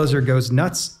commands, Bulldozer goes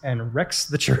nuts and wrecks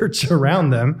the church around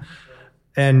them.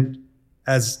 And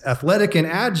as athletic and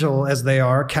agile as they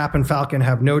are, Cap and Falcon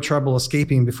have no trouble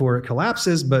escaping before it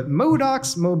collapses, but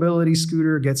MODOK's mobility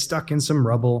scooter gets stuck in some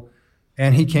rubble,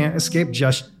 and he can't escape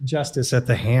justice at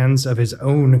the hands of his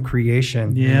own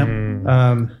creation.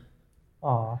 Yeah.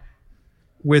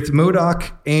 With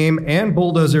MODOK, AIM, and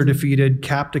Bulldozer defeated,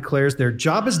 Cap declares their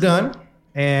job is done,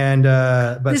 and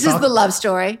but This is the love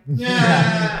story.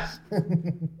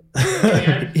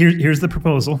 Here's the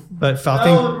proposal. But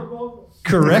Falcon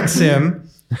corrects him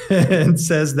and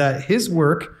says that his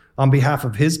work on behalf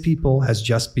of his people has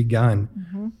just begun.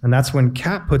 And that's when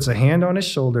Cap puts a hand on his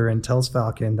shoulder and tells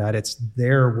Falcon that it's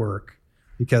their work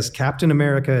because Captain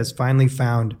America has finally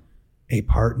found a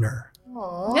partner.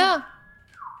 Yeah.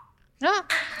 Yeah.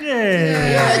 Yay.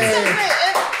 It's so great.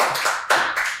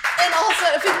 And also,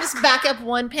 if we can just back up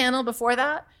one panel before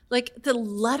that, the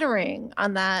lettering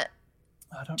on that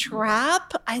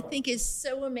trap, I think is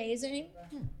so amazing.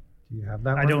 Do you have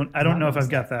that I one? don't know if I've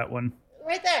got that one.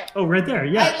 Right there. Oh, right there.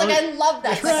 Yeah. I love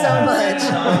that so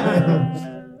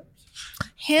much.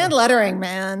 Hand lettering,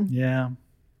 man. Yeah.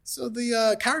 So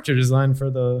the character design for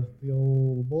the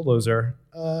old bulldozer,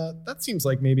 that seems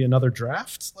like maybe another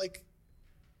draft. Like,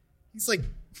 he's like,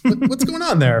 what's going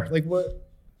on there? Like, what?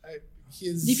 Do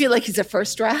you feel like he's a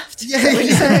first draft? Yeah,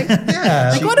 yeah.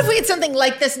 Like, what if we had something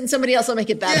like this and somebody else will make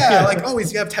it better? Yeah, like, oh,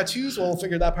 he's got tattoos. We'll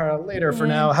figure that part out later. For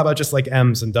now, how about just like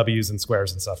M's and W's and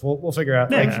squares and stuff? We'll figure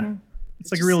out. Yeah. Like,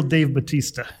 It's like a real Dave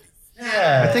Bautista.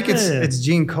 yeah, I think it's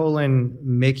Gene Colan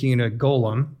making a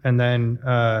golem, and then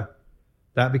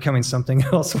that becoming something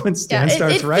else when Stan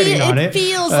starts writing on it. It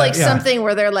feels like something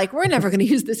where they're like, we're never going to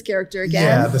use this character again.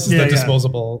 yeah. This is the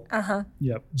disposable.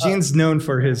 Yep. Gene's known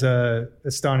for his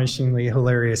astonishingly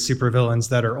hilarious supervillains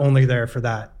that are only there for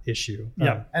that issue.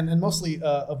 Yeah. And mostly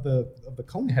of the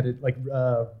cone-headed, like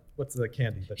what's the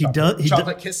candy? The He does-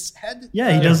 chocolate kiss head.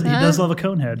 Yeah, he does. He does love a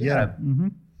cone head. Yeah.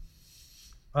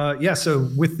 So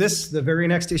with this, the very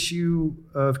next issue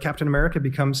of Captain America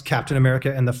becomes Captain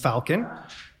America and the Falcon.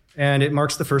 And it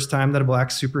marks the first time that a black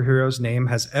superhero's name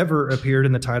has ever appeared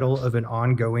in the title of an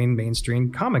ongoing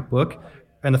mainstream comic book,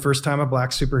 and the first time a black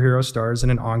superhero stars in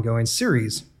an ongoing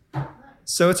series.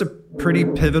 So it's a pretty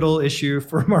pivotal issue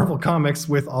for Marvel Comics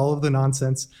with all of the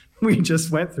nonsense we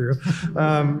just went through.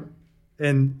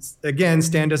 And again,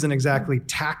 Stan doesn't exactly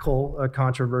tackle a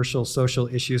controversial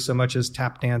social issue so much as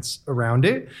tap dance around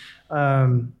it.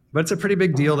 But it's a pretty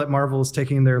big deal that Marvel is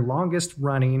taking their longest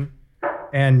running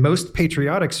and most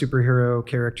patriotic superhero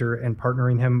character and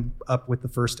partnering him up with the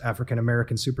first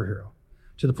African-American superhero,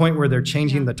 to the point where they're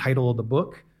changing the title of the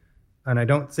book. And I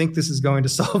don't think this is going to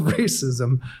solve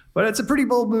racism, but it's a pretty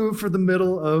bold move for the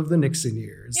middle of the Nixon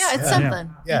years. Yeah, it's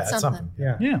something. Yeah, it's something.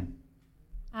 Yeah. Yeah.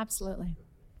 Absolutely.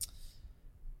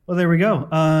 Well, there we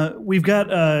go. We've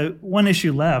got one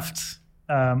issue left.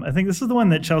 I think this is the one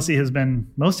that Chelsea has been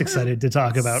most excited to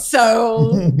talk about.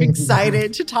 So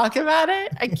excited to talk about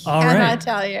it. I All cannot right.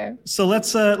 tell you. So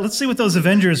let's see what those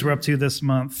Avengers were up to this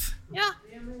month. Yeah.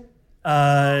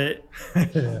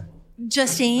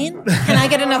 Justine, can I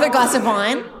get another glass of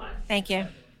wine? Thank you.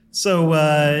 So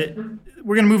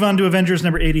we're going to move on to Avengers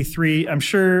number 83. I'm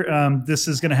sure this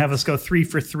is going to have us go 3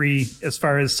 for 3 as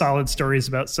far as solid stories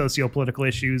about socio-political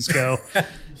issues go.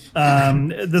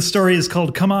 The story is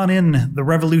called "Come On In, the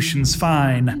Revolution's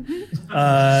Fine."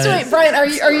 So wait, Brian, are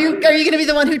you going to be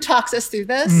the one who talks us through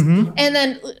this? And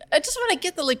then I just want to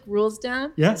get the rules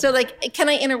down. Yeah. So can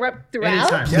I interrupt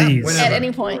throughout? Anytime. Please. At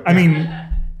any point. I mean,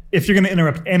 if you're going to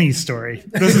interrupt any story,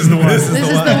 this is the one. This is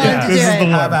the one to do This is the it. one.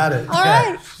 Have at it. All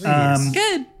right.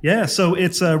 Good. Yeah, so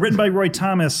it's written by Roy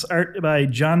Thomas, art by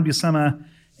John Buscema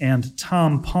and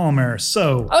Tom Palmer.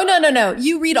 So Oh, no.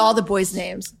 You read all the boys'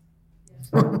 names.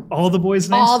 all the boys'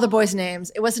 names? All the boys'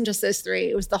 names. It wasn't just those 3.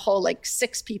 It was the whole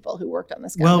 6 people who worked on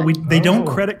this. Well, comic. they don't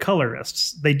credit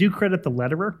colorists. They do credit the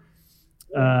letterer.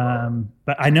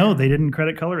 But I know they didn't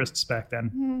credit colorists back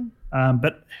then.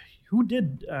 But who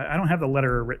did? I don't have the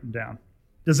letterer written down.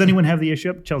 Does anyone have the issue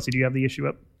up? Chelsea, do you have the issue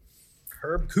up?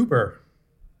 Herb Cooper.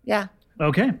 Yeah.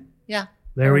 Okay, Yeah.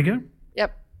 there we go.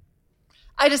 Yep.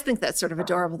 I just think that's sort of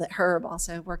adorable that Herb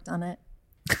also worked on it.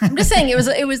 I'm just saying it was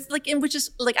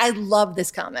I love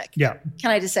this comic. Yeah, Can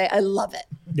I just say I love it?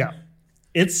 yeah.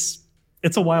 It's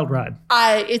a wild ride.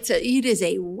 It is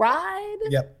a ride.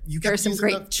 Yep. You kept There's some using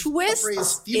great the twists.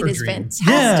 phrase fever It is dream.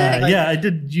 fantastic. Yeah, I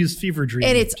did use fever dream.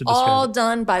 And it's to describe all it.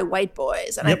 done by white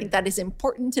boys. And I Yep. think that is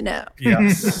important to know.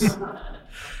 Yes.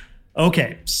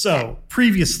 Okay, so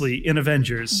previously in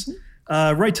Avengers,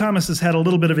 Roy Thomas has had a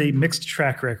little bit of a mixed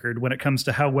track record when it comes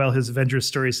to how well his Avengers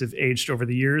stories have aged over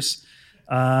the years.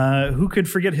 Who could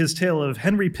forget his tale of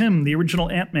Henry Pym, the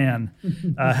original Ant-Man,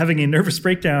 having a nervous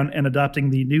breakdown and adopting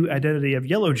the new identity of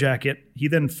Yellow Jacket? He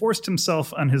then forced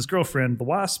himself on his girlfriend, the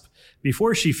Wasp,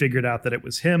 before she figured out that it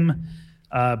was him.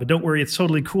 But don't worry, it's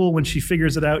totally cool. When she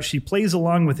figures it out, she plays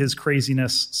along with his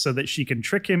craziness so that she can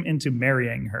trick him into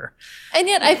marrying her. And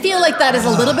yet I feel like that is a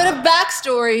little bit of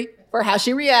backstory for how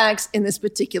she reacts in this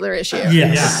particular issue.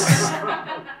 Yes.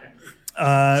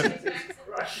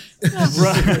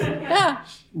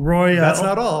 Roy. That's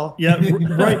not all. Yeah,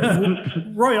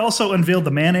 Roy also unveiled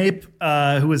the Man-Ape,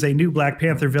 who is a new Black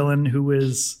Panther villain who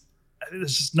is,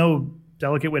 there's just no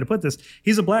delicate way to put this.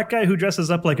 He's a black guy who dresses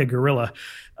up like a gorilla.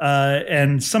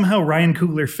 And somehow Ryan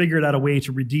Coogler figured out a way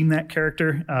to redeem that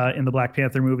character in the Black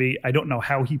Panther movie. I don't know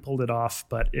how he pulled it off,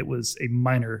 but it was a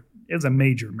major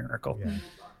miracle. Yeah.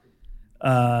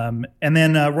 And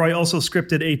then Roy also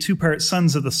scripted a 2-part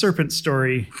Sons of the Serpent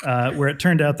story where it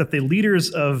turned out that the leaders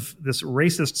of this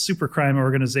racist supercrime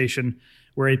organization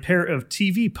were a pair of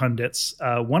TV pundits,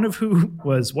 one of who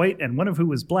was white and one of who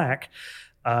was black,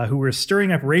 who were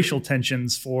stirring up racial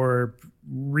tensions for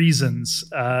reasons.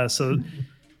 So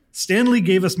Stan Lee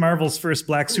gave us Marvel's first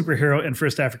black superhero and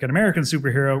first African-American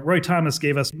superhero. Roy Thomas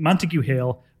gave us Montague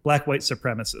Hale, black white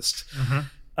supremacist.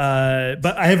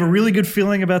 But I have a really good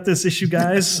feeling about this issue,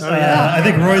 guys. I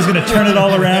think Roy's going to turn it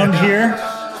all around here.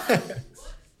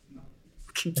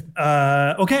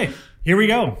 Okay, here we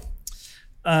go.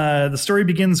 The story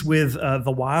begins with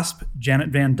the Wasp, Janet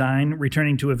Van Dyne,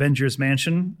 returning to Avengers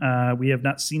Mansion. We have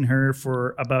not seen her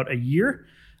for about a year.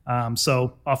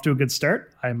 So off to a good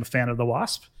start. I'm a fan of the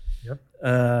Wasp.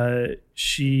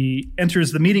 She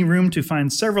enters the meeting room to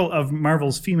find several of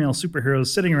Marvel's female superheroes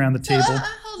sitting around the table.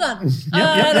 Hold on.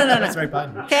 No. That's right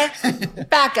behind you. Okay,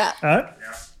 back up.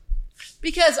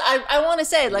 Because I want to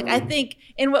say, like, I think,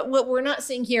 and what we're not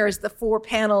seeing here is the 4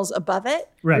 panels above it,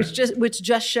 Right. which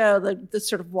just show the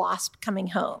sort of Wasp coming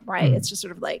home, right? It's just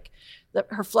sort of like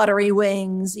her fluttery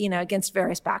wings, against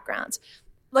various backgrounds.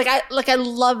 Like I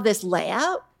love this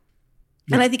layout,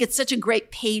 and I think it's such a great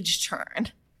page turn.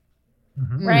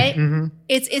 Right?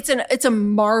 It's a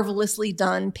marvelously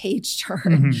done page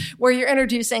turn where you're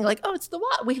introducing like, oh, it's the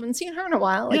Wasp. We haven't seen her in a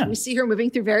while. Like we see her moving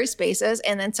through various spaces,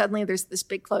 and then suddenly there's this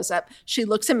big close up. She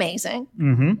looks amazing.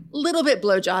 Little bit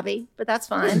blowjobby, but that's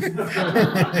fine.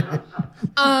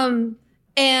 And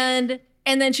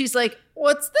then she's like,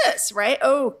 what's this? Right?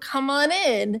 Oh, come on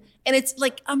in. And it's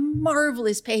like a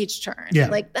marvelous page turn. Yeah.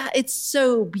 Like that. It's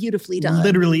so beautifully done.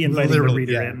 Literally inviting the Literally,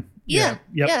 reader yeah. in. Yeah.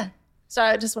 Yep. Yeah. So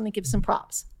I just want to give some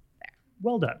props.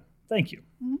 Well done. Thank you.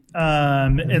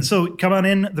 And so come on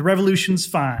in. The Revolution's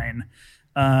fine.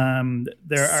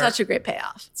 There are Such a great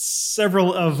payoff.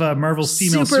 several of Marvel's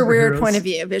female Super weird superheroes. point of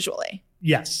view visually.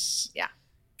 Yes. Yeah.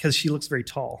 Because she looks very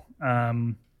tall.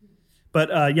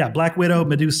 But Black Widow,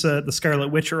 Medusa, the Scarlet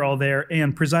Witch are all there.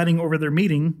 And presiding over their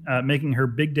meeting, making her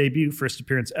big debut, first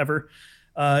appearance ever,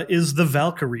 is the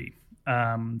Valkyrie.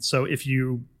 So if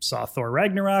you saw Thor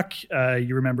Ragnarok,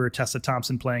 you remember Tessa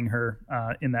Thompson playing her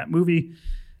in that movie.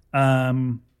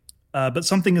 But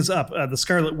something is up. The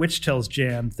Scarlet Witch tells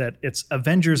Jan that it's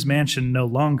Avengers Mansion no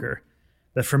longer.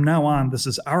 That from now on, this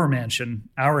is our mansion,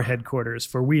 our headquarters,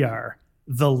 for we are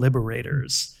the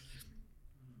Liberators.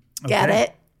 Get Okay.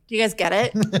 it? Do you guys get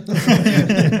it?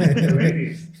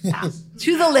 Ladies.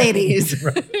 To the ladies.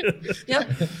 Yep.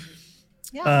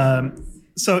 Yeah.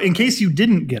 So in case you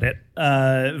didn't get it,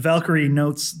 Valkyrie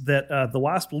notes that the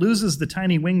Wasp loses the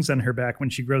tiny wings on her back when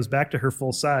she grows back to her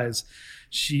full size.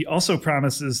 She also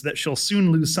promises that she'll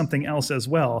soon lose something else as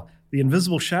well, the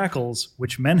invisible shackles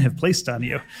which men have placed on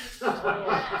you.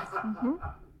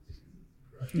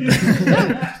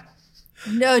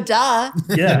 No duh.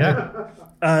 Yeah.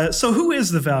 So who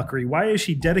is the Valkyrie? Why has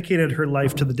she dedicated her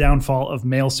life to the downfall of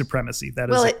male supremacy? That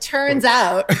is Well, it turns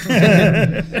out.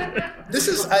 This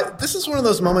is one of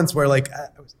those moments where, like, I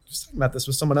was just talking about this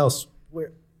with someone else,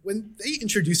 where when they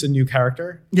introduce a new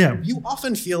character, you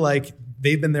often feel like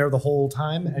they've been there the whole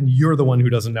time, and you're the one who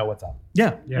doesn't know what's up.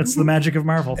 Yeah, that's the magic of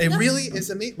Marvel. It really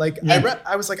is amazing. Like,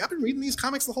 I was like, I've been reading these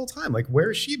comics the whole time. Like, where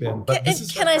has she been? But this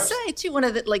is Can I say too, one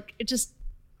of the just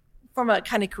from a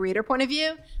kind of creator point of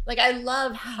view, like I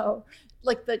love how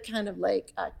like the kind of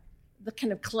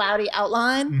cloudy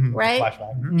outline, right?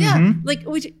 flashback. Yeah, like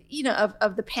which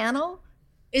of the panel.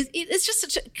 It's just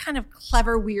such a kind of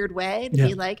clever, weird way to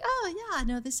be like, oh yeah, I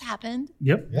know this happened.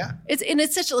 Yep. Yeah.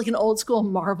 It's such like an old school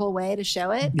Marvel way to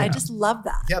show it. I just love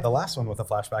that. Yeah, the last one with the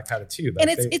flashback had it too. And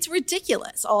it's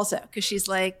ridiculous also because she's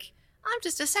like, I'm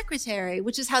just a secretary,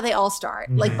 which is how they all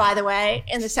start. Like, by the way,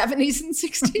 in the 70s and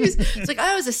 60s, it's like,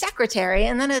 I was a secretary.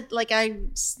 And then I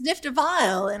sniffed a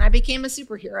vial and I became a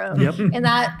superhero. Yep. And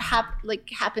that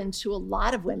happened to a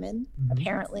lot of women,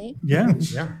 apparently. Yeah.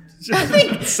 yeah. I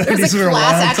think there's 70s were a a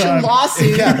class long action time.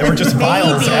 lawsuit. Yeah, there were just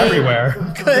vials Maybe.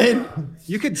 everywhere. Good.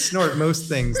 You could snort most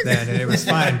things then, and it was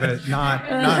fine, but not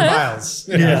vials.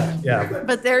 Yeah. Yeah.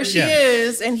 But there she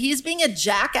is. And he's being a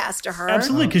jackass to her.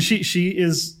 Absolutely, because she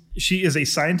is a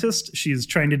scientist. She's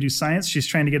trying to do science. She's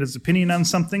trying to get his opinion on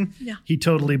something. Yeah. He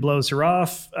totally blows her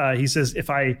off. He says,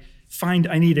 if I find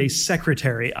I need a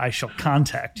secretary, I shall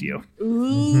contact you.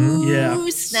 Ooh, Yeah.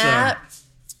 snap.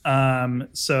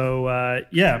 So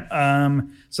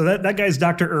that guy's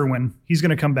Dr. Irwin. He's going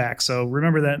to come back. So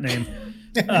remember that name.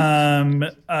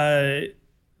 The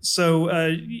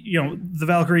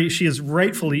Valkyrie, she is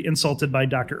rightfully insulted by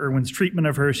Dr. Irwin's treatment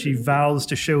of her. She vows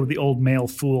to show the old male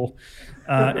fool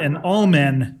and all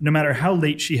men, no matter how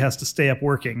late she has to stay up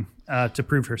working to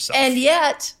prove herself. And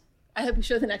yet, I hope you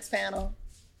show the next panel.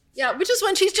 Yeah, which is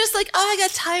when she's just like, oh, I got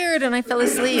tired and I fell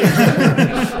asleep.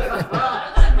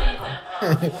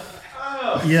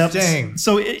 Yep. Dang.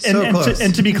 So close.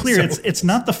 to be clear, it's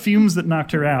not the fumes that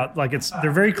knocked her out. Like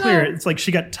they're very clear. It's like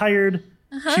she got tired,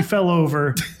 she fell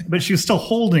over, but she was still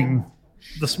holding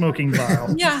the smoking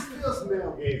vial. Yeah. Just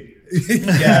male gave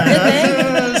you.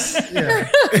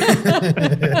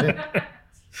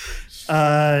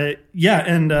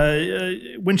 And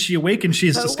when she awakens, she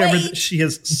has discovered that she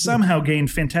has somehow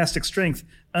gained fantastic strength,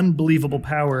 unbelievable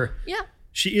power. Yeah.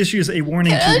 She issues a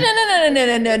warning to...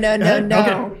 No.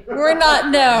 Okay. We're not,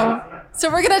 no. So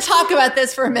we're going to talk about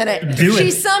this for a minute. Do She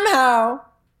it. somehow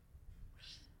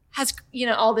has,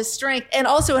 all this strength and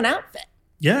also an outfit.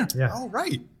 Yeah. Oh,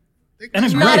 right. And a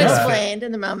great Not outfit. explained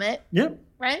in the moment, Yep.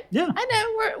 right? Yeah. I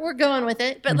know, we're going with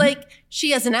it. But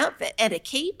she has an outfit and a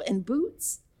cape and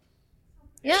boots.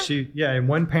 Yeah. In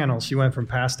one panel, she went from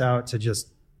passed out to just.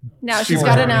 Now she's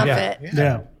got an outfit.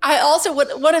 Yeah. I also,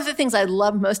 one of the things I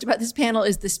love most about this panel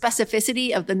is the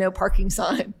specificity of the no parking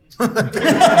sign. You're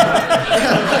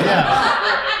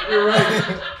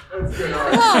right. That's good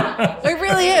art. Well, it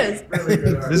really is. Really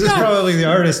good art. This is probably the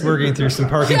artist working through some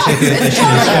parking ticket It's issues.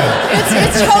 totally,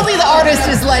 it's totally the artist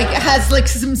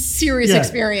has some serious Yeah.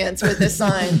 experience with this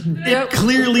sign. It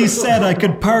clearly said I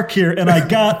could park here, and I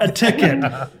got a ticket.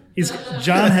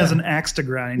 John has an axe to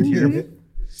grind here.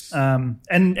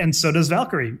 And so does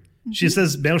Valkyrie. She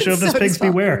says, "Male chauvinist So pigs does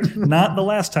Valkyrie. beware." Not the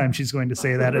last time she's going to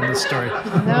say that in this story.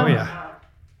 Oh, yeah.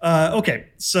 Okay,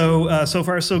 so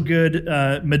far so good.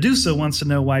 Medusa wants to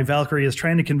know why Valkyrie is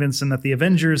trying to convince them that the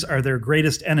Avengers are their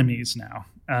greatest enemies now.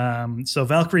 So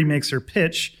Valkyrie makes her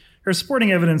pitch. Her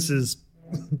supporting evidence is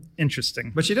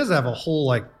interesting. But she does have a whole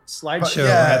slideshow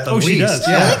Yeah. at the Oh, least. she does.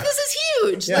 Yeah. Yeah. Like, this is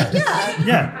huge. Yeah.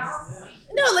 Yeah,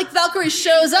 No, Valkyrie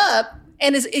shows up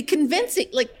and is convincing,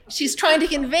 she's trying to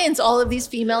convince all of these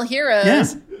female heroes Yeah.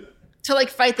 to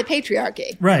fight the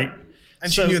patriarchy. right.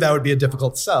 And So- she knew that would be a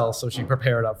difficult sell, so she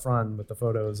prepared up front with the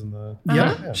photos and the.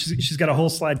 Yep. She's got a whole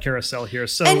slide carousel here.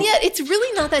 So And yet it's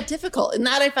really not that difficult. And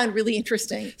that I find really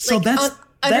interesting. So that's-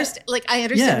 I that-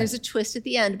 understand yeah. there's a twist at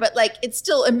the end, but it's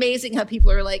still amazing how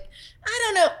people are like, I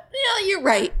don't know. No, you're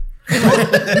right.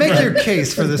 Make your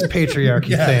case for this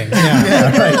patriarchy thing.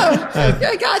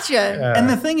 I gotcha. And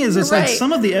the thing is, You're it's like right.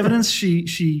 some of the evidence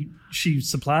she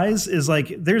supplies is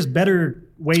there's better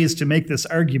ways to make this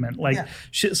argument.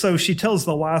 So she tells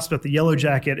the Wasp that the Yellow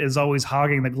Jacket is always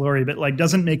hogging the glory, but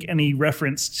doesn't make any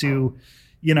reference to,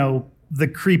 the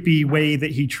creepy way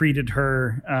that he treated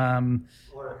her.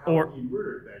 Or He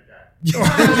murdered that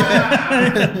guy.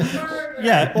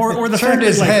 yeah, or the Turned fact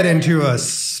his that, head into a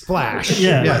splash.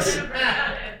 Yeah. Yes.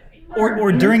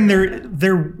 or during their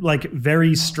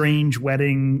very strange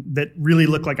wedding that really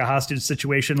looked like a hostage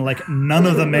situation. None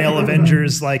of the male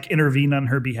Avengers intervene on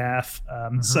her behalf.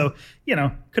 So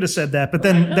could have said that, but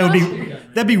then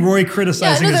that'd be Roy Yeah,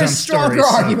 criticizing no, his own there's stronger story.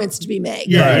 So- arguments to be made.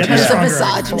 Yeah, in yeah, terms of stronger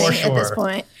misogyny arguments, for at this sure.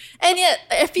 point. And yet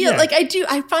I feel Yeah.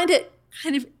 I find it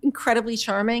kind of incredibly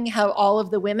charming how all of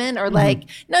the women are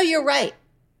no, you're right,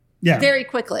 Yeah, very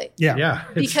quickly. yeah, Yeah.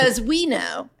 Because we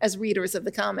know as readers of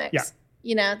the comics,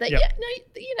 Yeah. that, Yep.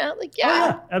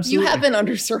 yeah, absolutely. you have been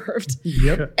underserved.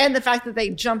 Yep. And the fact that they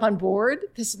jump on board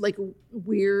this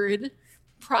weird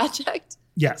project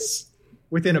Yes.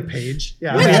 Within a page.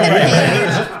 Yeah. within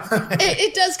Yeah, a page,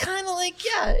 it does kind of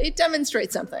it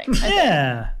demonstrates something. I think.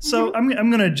 Yeah. So I'm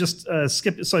going to just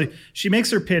skip. So she makes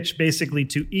her pitch basically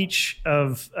to each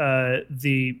of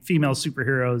the female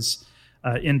superheroes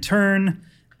in turn.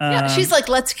 Yeah, she's like,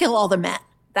 let's kill all the men.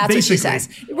 That's what she Basically. says.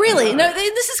 Really? No,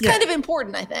 this is kind of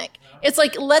important, I think. It's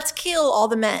let's kill all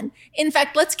the men. In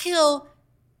fact, let's kill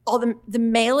all the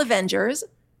male Avengers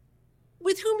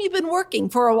with whom you've been working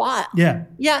for a while. Yeah.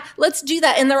 Yeah, let's do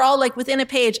that. And they're all within a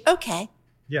page. Okay,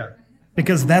 Yeah.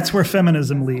 Because that's where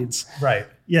feminism leads. Right.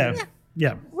 Yeah.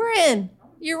 Yeah. we're in.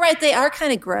 You're right. They are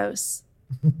kind of gross.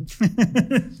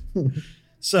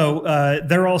 So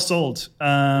they're all sold.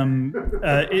 In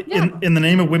the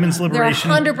name of women's They're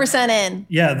liberation. 100% in.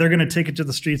 Yeah, they're going to take it to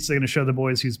the streets. They're going to show the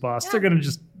boys who's boss. They're going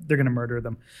to murder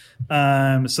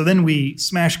them. So then we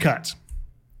smash cut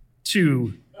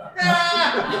to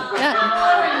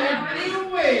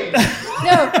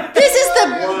No, this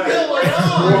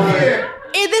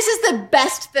is the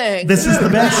best thing. This is the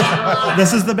best.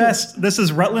 This is the best. This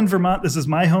is Rutland, Vermont. This is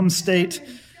my home state.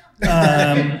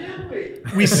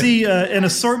 We see an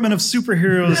assortment of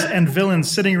superheroes and villains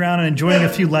sitting around and enjoying a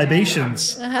few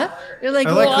libations. You're like,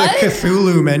 I like what? the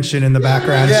Cthulhu mention in the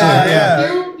background. too.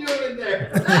 You doing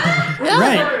there?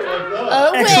 Right.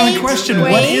 Oh, Excellent wait, question.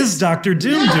 wait. What is Dr.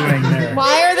 Doom doing there?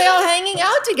 Why are they all hanging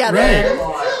out together? Right.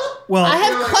 Well, I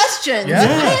have questions. Yeah.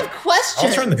 I have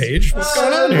questions. I'll turn the page. What's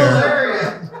going on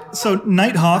here? so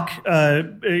Nighthawk, a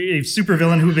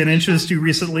supervillain who've been introduced to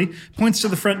recently, points to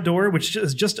the front door, which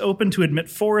is just opened to admit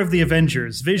 4 of the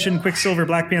Avengers: Vision, Quicksilver,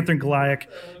 Black Panther, and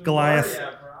Goliath,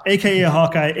 aka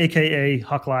Hawkeye, aka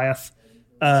Hawkliath.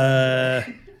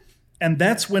 And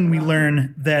that's when we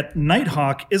learn that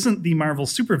Nighthawk isn't the Marvel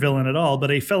supervillain at all,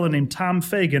 but a fellow named Tom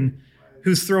Fagan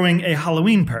who's throwing a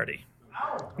Halloween party.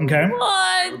 Okay?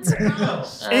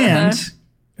 What? And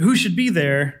who should be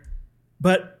there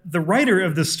but the writer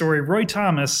of this story, Roy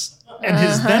Thomas, and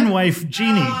his then wife,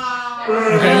 Jeannie.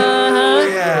 Okay?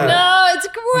 No, it's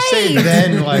great. Say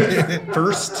then, like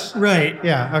first. Right.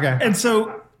 Yeah. Okay. And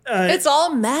so... It's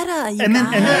all meta, you and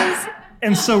then guys.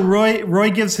 and so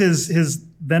Roy gives his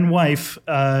then wife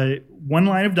one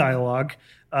line of dialogue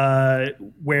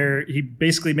where he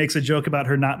basically makes a joke about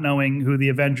her not knowing who the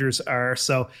Avengers are.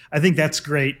 So I think that's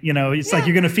great. You know, it's like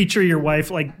you're going to feature your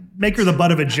wife, like make her the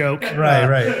butt of a joke,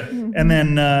 Right. and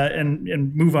then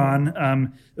and move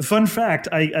on. Fun fact: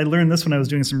 I learned this when I was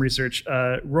doing some research.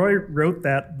 Roy wrote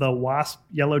the Wasp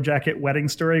Yellow Jacket wedding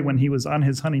story when he was on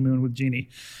his honeymoon with Jeannie.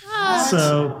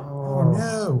 So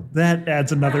No. that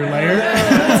adds another layer.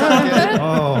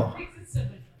 Oh.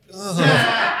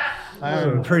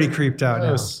 I'm pretty creeped out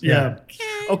now. Yeah.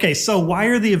 Okay, so why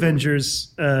are the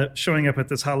Avengers showing up at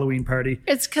this Halloween party?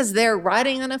 It's because they're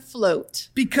riding on a float.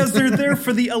 Because they're there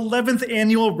for the 11th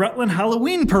annual Rutland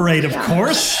Halloween Parade, of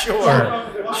course.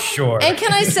 Sure. And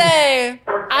can I say,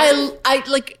 I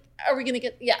like. Are we gonna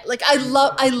get? Yeah, like I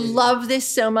love this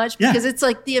so much because it's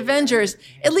like the Avengers.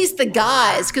 At least the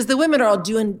guys, because the women are all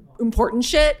doing important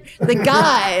shit. The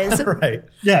guys, Right.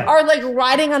 Yeah. are like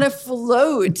riding on a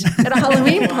float at a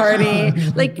Halloween party.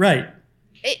 Like, Right.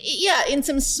 yeah, in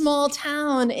some small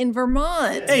town in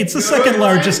Vermont. Hey, it's the second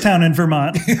largest town in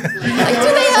Vermont. Like, do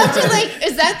they have to like?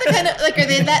 Is that the kind of like? Are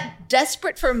they that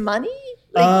desperate for money?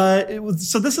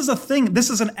 So this is a thing. This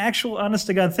is an actual honest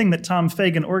to God thing that Tom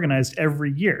Fagan organized every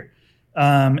year.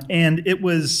 And it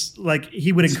was like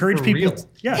he would encourage people. real.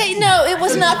 Yeah. Hey, no, it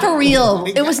was not for real.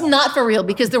 It was not for real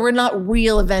because there were not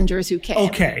real Avengers who came.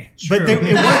 Okay. But it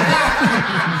was,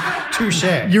 Touche.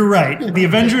 you're right. The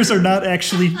Avengers are not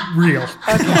actually real.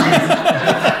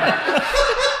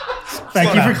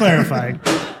 Thank you for clarifying.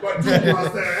 But who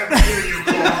was there ever hear you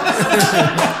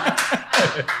call?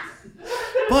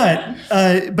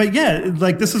 But yeah,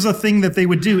 like this is a thing that they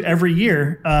would do every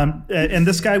year. And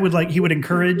this guy would he would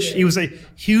encourage. He was a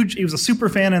super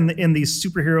fan in the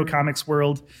superhero comics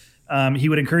world. He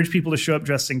would encourage people to show up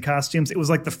dressed in costumes. It was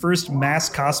like the first mass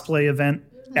cosplay event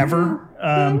ever,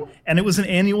 and it was an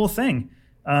annual thing.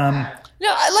 No,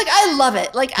 I love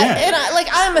it. Like, Yeah.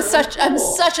 I'm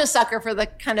such a sucker for the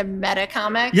kind of meta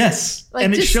comic. Yes, Like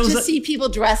and it just shows to up, see people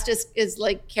dressed as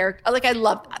like character. Like I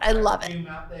love that. I love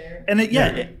it.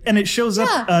 and it shows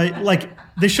up like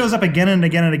this shows up again and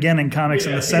again and again in comics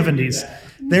in the 70s.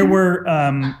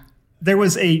 There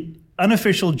was a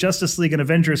unofficial Justice League and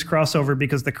Avengers crossover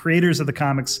because the creators of the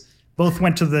comics both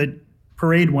went to the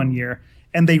parade one year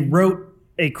and they wrote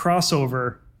a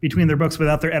crossover between their books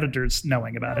without their editors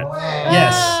knowing about it.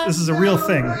 Yes, this is a real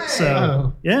thing.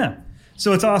 So yeah,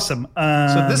 so it's awesome.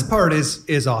 So this part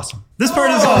is awesome. This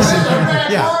part is awesome.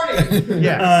 Yeah.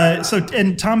 Yeah.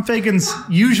 And Tom Fagan's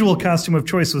usual costume of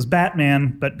choice was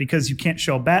Batman, but because you can't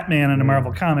show Batman in a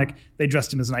Marvel comic, they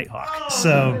dressed him as Nighthawk.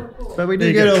 So, But we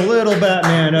there did you get go. a little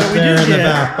Batman up we there did in the get-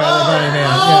 back by the Bunny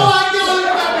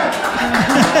Man.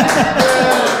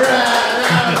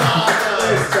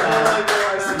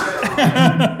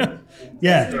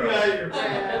 yeah.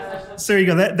 So there you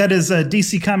go. That is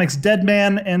DC Comics Dead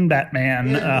Man and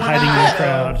Batman hiding in the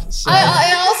crowd. So,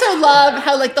 I also love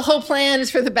how like the whole plan is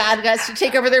for the bad guys to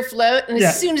take over their float, and Yeah.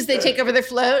 as soon as they take over their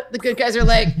float, the good guys are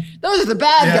like, "Those are the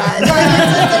bad guys."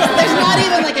 Like, there's not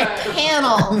even like a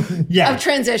panel Yeah. of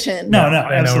transition. no, They know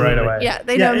absolutely. right away. Yeah,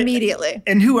 they Yeah, know immediately.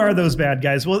 And who are those bad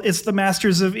guys? Well, it's the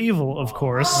Masters of Evil, of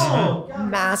course.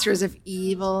 Masters of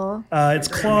Evil. It's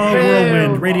Claw,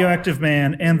 Whirlwind, Radioactive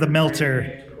Man, and the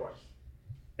Melter.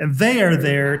 And they are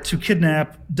there to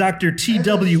kidnap Dr.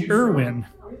 T.W. Irwin.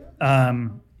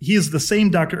 He is the same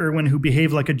Dr. Irwin who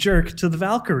behaved like a jerk to the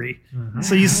Valkyrie.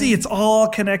 So you see, it's all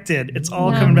connected. It's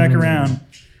all coming back around.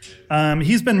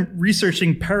 He's been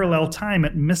researching parallel time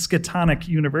at Miskatonic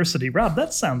University. Rob,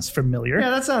 that sounds familiar. Yeah,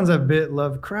 that sounds a bit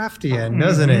Lovecraftian,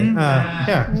 doesn't it?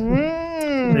 Yeah.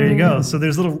 There you go. So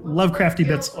there's little Lovecrafty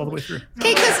bits all the way through.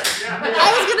 Okay, because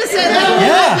I was gonna say that.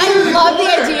 Yeah. I love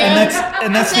the idea.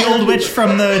 And that's the old witch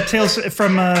from the Tales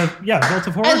from Vault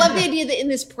of Horror. I love the idea that in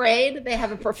this parade they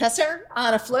have a professor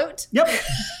on a float. Yep.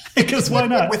 Because why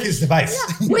not? With his device.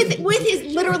 with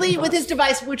his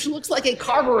device, which looks like a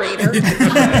carburetor. He's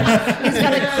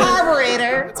got a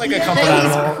carburetor It's like a comfort that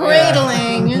he's animal.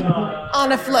 cradling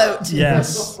on a float.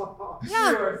 Yes.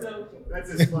 Yeah.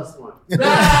 That's his plus one.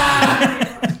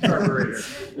 Carburetor.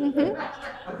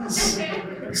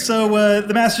 So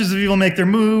the Masters of Evil make their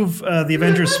move. The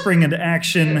Avengers spring into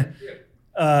action.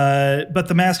 But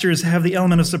the Masters have the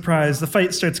element of surprise. The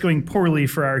fight starts going poorly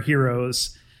for our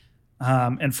heroes.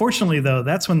 And fortunately, though,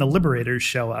 that's when the Liberators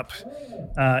show up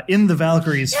in the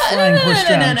Valkyries flying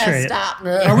horse-drawn chariot. Stop.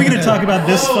 Are we going to talk about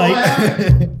this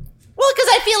fight? Well, because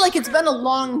I feel like it's been a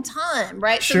long time,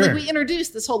 right? So Sure. like we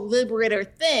introduced this whole Liberator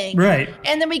thing, Right.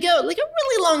 And then we go like a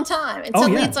really long time, and Oh,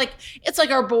 suddenly yeah. it's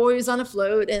like our boys on a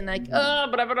float, and like blah,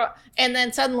 blah, blah. And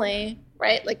then suddenly,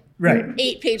 right, like Right.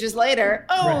 8 pages later,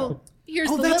 here's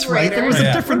Oh, the that's Liberators. right. There was a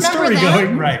Yeah. different Remember story that?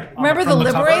 going. Right. Remember the From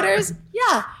cover. Liberators?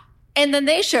 Yeah. And then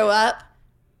they show up,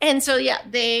 and so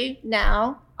they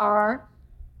now are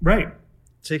Right.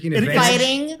 Taking It- advantage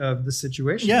fighting of the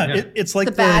situation. Yeah, it's like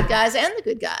the bad guys and the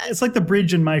good guys. It's like the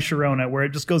bridge in My Sharona, where it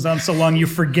just goes on so long you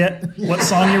forget what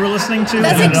song you were listening to,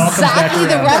 That's and it all comes back exactly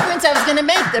the around. reference I was going to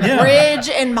make. The Yeah. bridge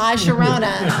and My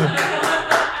Sharona.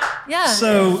 Yeah.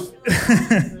 So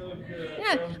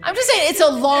Yeah, I'm just saying it's a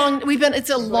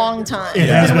long time. It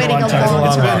has We've been a long time. long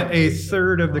It's time. been a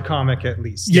third of the comic at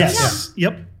least. yes,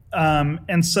 yep.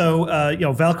 And so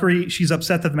Valkyrie, she's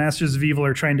upset that the Masters of Evil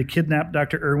are trying to kidnap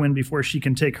Dr. Irwin before she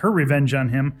can take her revenge on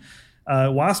him.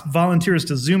 Wasp volunteers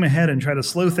to zoom ahead and try to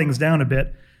slow things down a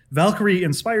bit. Valkyrie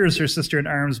inspires her sister in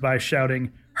arms by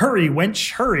shouting, "Hurry,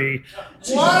 wench, hurry!"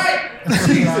 What?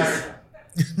 Jesus.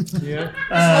 Yeah.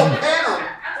 Panel.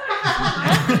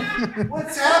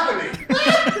 What's happening?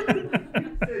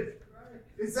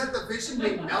 Is that the vision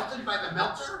being melted by the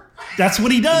melter? That's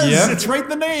what he does. Yep. It's right in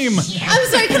the name. I'm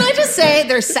sorry, can I just say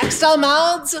their sextile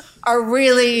mouths are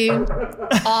really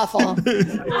awful.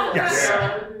 Yes.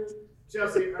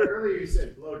 Chelsea, earlier you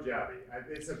said blowjobby.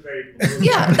 It's a very blowjobby.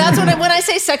 Yeah, that's when when I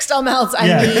say sextile mouths, I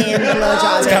Yeah. mean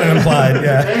blowjobs. Kind of implied,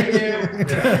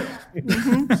 yeah.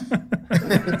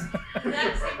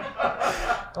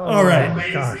 All right.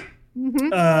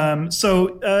 Amazing.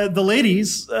 So the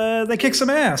ladies, they kick some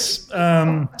ass.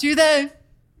 Do they?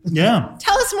 Yeah.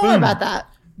 Tell us more Boom. about that.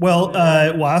 Well,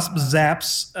 Wasp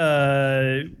zaps.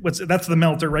 That's the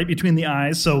melter right between the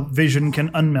eyes, so Vision can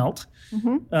unmelt.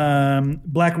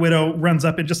 Black Widow runs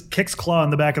up and just kicks Claw in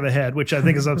the back of the head, which I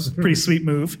think is a pretty sweet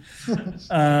move.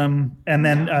 And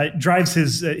then drives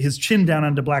his chin down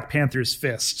onto Black Panther's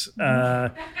fist.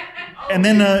 And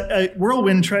then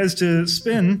Whirlwind tries to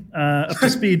spin up to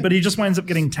speed, but he just winds up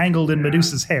getting tangled in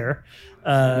Medusa's hair,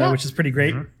 which is pretty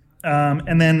great.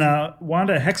 And then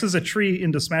Wanda hexes a tree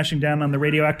into smashing down on the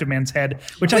radioactive man's head,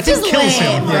 which I Which think is kills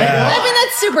lame. him. Right? Yeah. I mean,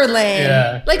 that's super lame.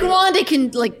 Yeah. Like Wanda can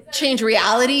like change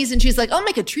realities, and she's like, "I'll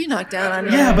make a tree knockdown on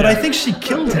you." Yeah, but I think she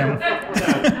killed him.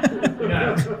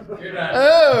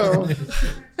 Oh.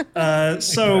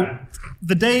 So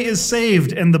the day is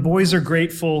saved, and the boys are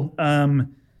grateful.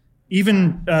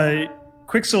 Even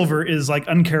Quicksilver is like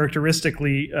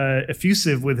uncharacteristically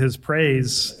effusive with his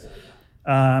praise.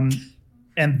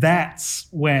 And that's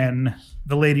when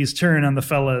the ladies turn on the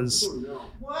fellas.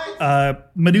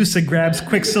 Medusa grabs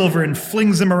Quicksilver and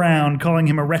flings him around, calling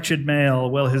him a wretched male,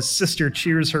 while his sister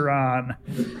cheers her on.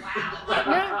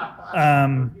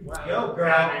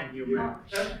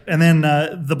 And then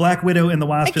the Black Widow and the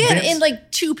Wasp Again, advance. in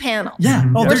like 2 panels. Yeah.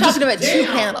 Oh, We're they're talking just, about 2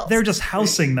 panels. they're just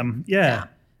housing them. Yeah.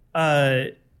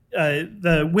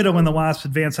 The Widow and the Wasp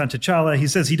advance on T'Challa. He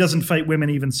says he doesn't fight women,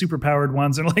 even superpowered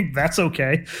ones. And like, that's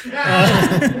okay.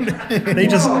 They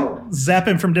just zap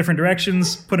him from different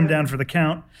directions, put him down for the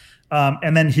count.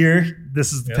 And then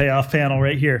this is the payoff panel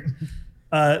right here.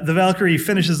 The Valkyrie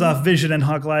finishes off Vision and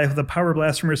Hawkeye with a power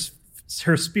blast from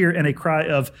her spear and a cry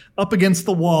of "Up against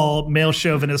the wall, male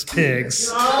chauvinist pigs."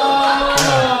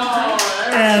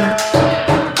 And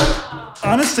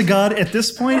honest to God, at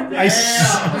this point,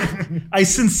 I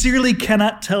sincerely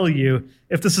cannot tell you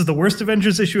if this is the worst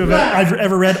Avengers issue I've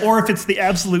ever read, or if it's the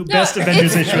absolute best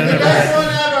Avengers issue I've ever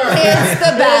read. It's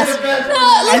the best.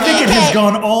 I think it has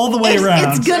gone all the way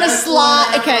around. It's gonna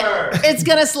slide. Okay, it's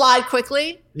gonna slide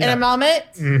quickly in a moment.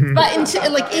 But in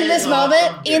this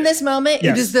moment,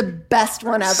 Yes. it is the best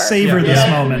one ever. Savor this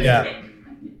moment. Yeah.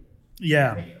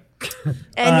 Yeah.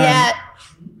 And yet,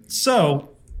 So,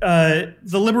 the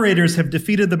Liberators have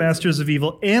defeated the Masters of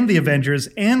Evil and the Avengers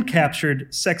and captured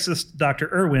sexist Dr.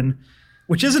 Irwin,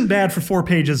 which isn't bad for 4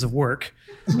 pages of work.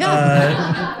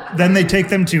 Then they take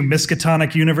them to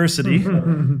Miskatonic University,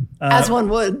 as one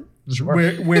would.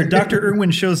 where Dr.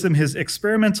 Irwin shows them his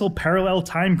experimental parallel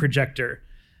time projector.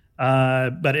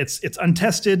 but it's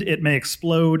untested. It may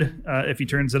explode if he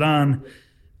turns it on.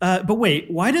 But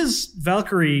wait, why does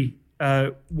Valkyrie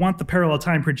want the parallel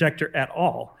time projector at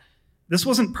all? This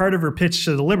wasn't part of her pitch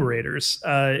to the Liberators.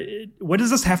 What does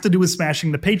this have to do with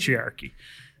smashing the patriarchy?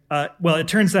 Well, it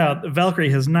turns out Valkyrie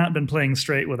has not been playing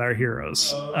straight with our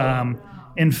heroes.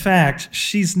 In fact,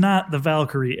 she's not the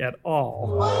Valkyrie at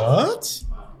all. What?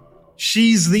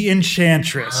 She's the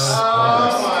Enchantress.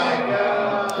 Oh my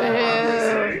God.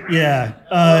 Yeah.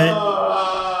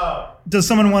 Does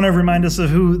someone want to remind us of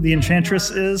who the Enchantress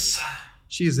is?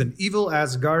 She is an evil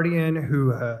Asgardian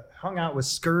who hung out with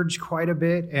Scourge quite a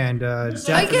bit, and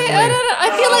definitely. Okay, I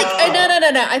feel like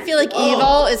no. I feel like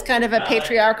evil is kind of a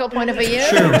patriarchal point of view.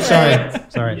 True.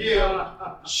 Sorry.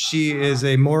 She is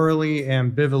a morally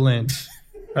ambivalent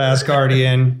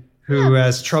Asgardian who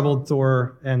has troubled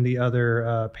Thor and the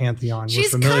other pantheon.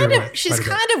 She's We're familiar kind of with she's quite a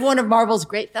bit. kind of one of Marvel's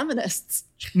great feminists.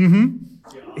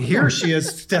 Here she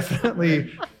is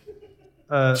definitely.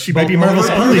 She might be Marvel's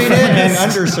only overserving it and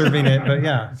feminist. underserving it, but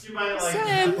yeah. She might like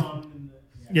Same.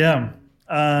 Yeah.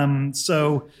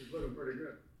 So,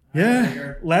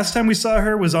 yeah, last time we saw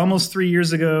her was almost 3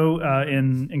 years ago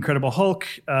in Incredible Hulk.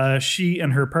 She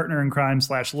and her partner in crime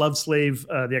 / love slave,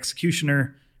 the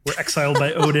Executioner, were exiled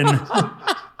by Odin.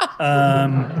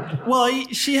 Well,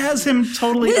 she has him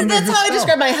totally under That's her how I spell.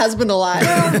 describe my husband a lot.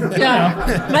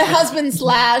 Yeah, my husband / If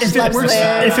love it works,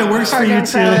 slave. if it works for partner you in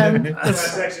crime. too,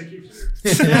 that's executioner. I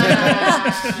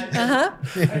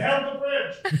held the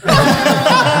bridge.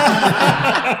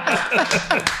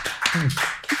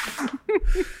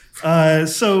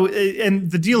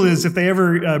 And the deal is, if they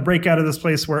ever break out of this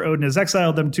place where Odin has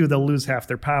exiled them to, they'll lose half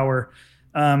their power.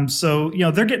 So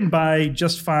they're getting by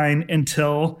just fine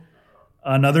until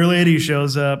another lady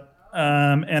shows up,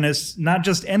 and it's not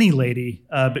just any lady,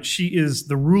 but she is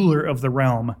the ruler of the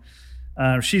realm.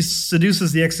 She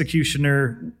seduces the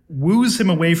Executioner, woos him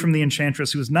away from the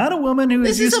Enchantress, who is not a woman who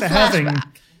This is is used a to having.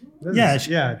 flashback.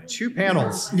 Yeah, 2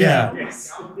 panels. yeah.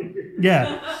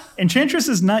 Yeah. Enchantress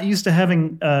is not used to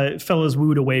having fellows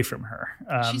wooed away from her.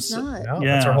 She's not. No,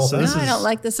 Yeah, that's her whole so thing. this No, I is- don't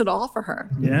like this at all for her.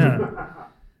 Yeah.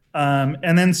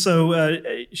 And then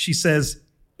she says,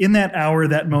 in that hour,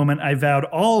 that moment, I vowed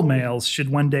all males should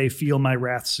one day feel my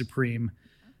wrath supreme.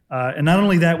 And not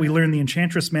only that, we learn the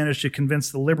Enchantress managed to convince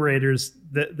the Liberators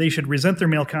that they should resent their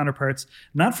male counterparts,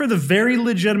 not for the very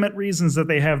legitimate reasons that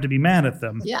they have to be mad at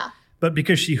them, Yeah. but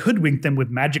because she hoodwinked them with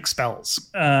magic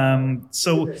spells.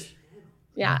 So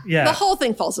Yeah. Yeah. The whole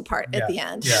thing falls apart at the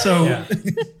end. So,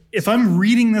 if I'm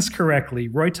reading this correctly,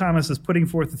 Roy Thomas is putting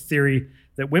forth a theory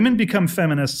that women become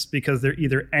feminists because they're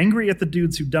either angry at the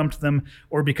dudes who dumped them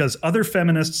or because other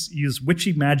feminists use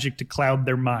witchy magic to cloud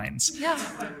their minds. Yeah.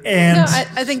 And No,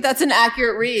 I think that's an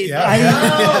accurate read.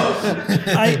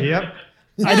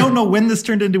 I don't know when this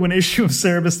turned into an issue of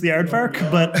Cerebus the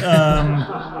Aardvark, but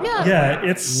yeah,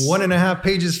 it's 1.5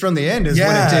 pages from the end is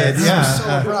Yeah, what it did. it Yeah. was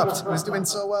so abrupt. It was doing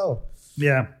so well.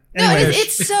 yeah. No, Anyway,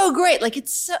 it's so great. Like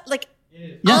it's so like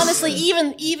honestly,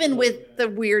 even with the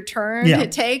weird turn Yeah.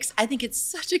 it takes, I think it's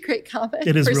such a great comic.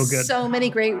 It is for real good. So many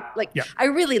great Yeah. I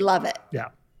really love it. yeah,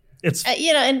 it's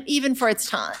And even for its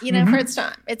time, for its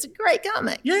time, it's a great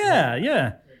comic. yeah.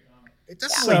 It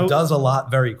definitely So- does a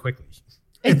lot very quickly.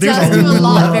 It There's does do a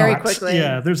lot very quickly.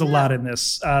 Yeah, there's a lot in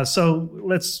this. So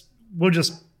we'll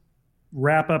just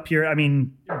wrap up here. I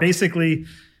mean, basically,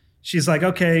 she's like,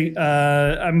 okay,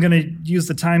 I'm going to use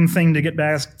the time thing to get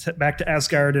back to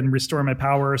Asgard and restore my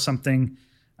power or something.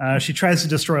 She tries to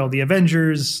destroy all the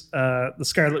Avengers. The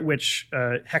Scarlet Witch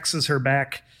hexes her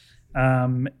back.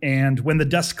 And when the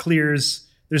dust clears,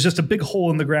 there's just a big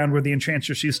hole in the ground where the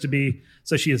Enchantress used to be.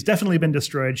 So she has definitely been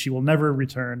destroyed. She will never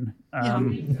return.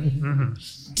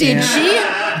 Did she?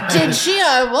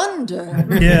 I wonder.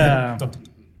 Yeah.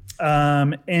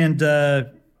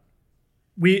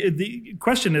 The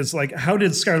question is like, how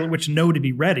did Scarlet Witch know to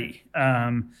be ready?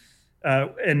 And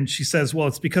she says, well,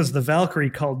 it's because the Valkyrie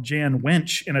called Jan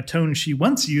wench in a tone she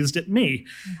once used at me.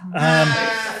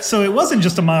 So it wasn't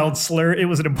just a mild slur. It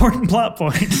was an important plot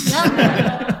point.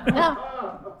 Yeah.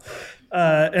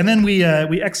 And then we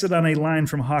exit on a line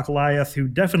from Hawk Lyeth, who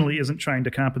definitely isn't trying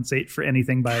to compensate for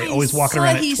anything by always walking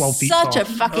around at 12 feet tall. He's such a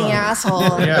fucking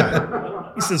asshole.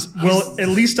 Yeah. He says, well, at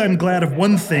least I'm glad of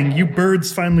one thing. You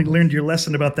birds finally learned your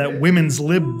lesson about that women's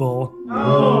lib bull.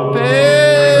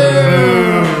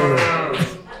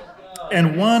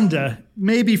 And Wanda,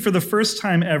 maybe for the first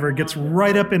time ever, gets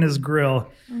right up in his grill,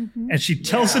 and she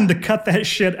tells him to cut that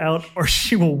shit out or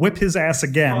she will whip his ass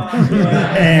again.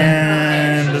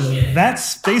 And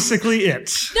that's basically it.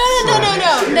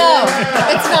 No,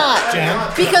 it's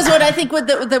not. Because what I think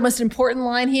the most important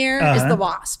line here is the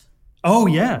Wasp. Oh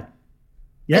yeah.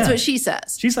 Yeah. That's what she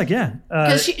says. She's like, yeah.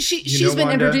 Because she's know, been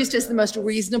Wanda? introduced as the most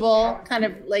reasonable kind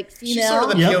of like female. She's sort of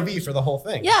the Yep. POV for the whole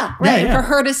thing. yeah, right. yeah. For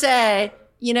her to say,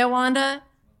 you know, Wanda,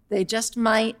 they just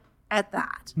might at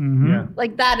that. Yeah.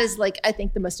 Like that is like I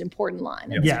think the most important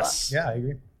line. In this Yes. Yeah, I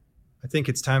agree. I think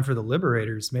it's time for the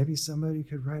Liberators. Maybe somebody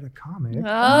could write a comic. book.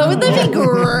 Oh, would that be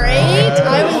great?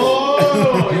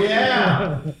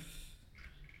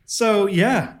 So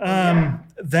yeah,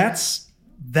 that's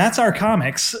our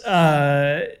comics,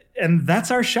 and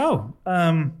that's our show.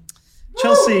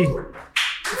 Chelsea.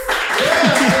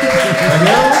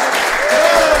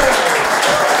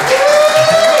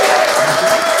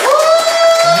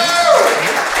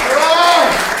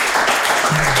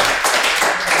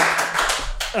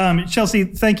 Chelsea,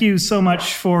 thank you so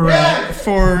much for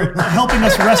helping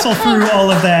us wrestle through all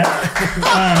of that.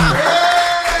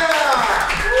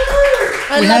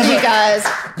 I We love have you a- guys.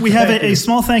 We have a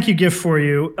small thank you gift for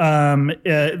you.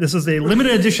 This is a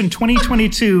limited edition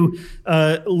 2022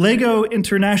 Lego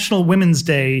International Women's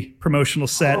Day promotional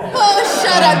set. Oh,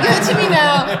 shut up. Give it to me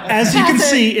now. As you can Pass it.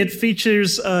 see, it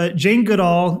features Jane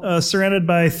Goodall surrounded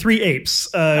by 3 apes,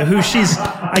 who she's,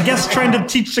 I guess, trying to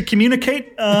teach to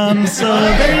communicate. So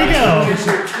there you go.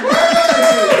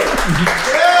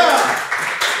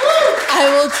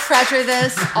 I will treasure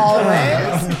this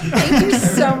always. Thank you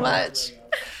so much.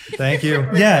 Thank you.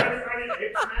 Yeah.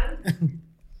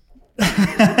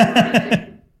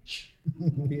 The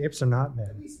apes are not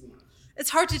men. It's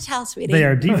hard to tell, sweetie. They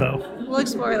are Devo. We'll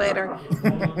explore later.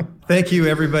 Thank you,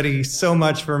 everybody, so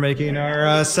much for making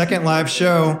our second live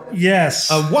show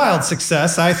Yes. a wild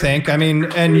success, I think. I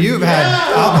mean, and you've had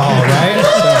alcohol, right?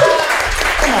 So,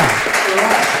 come on.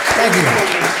 Thank you.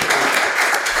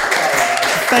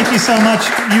 Thank you so much.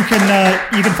 You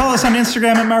can follow us on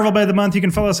Instagram at Marvel by the Month. You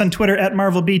can follow us on Twitter at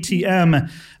MarvelBTM.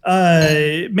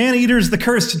 Man Eaters the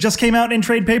Cursed just came out in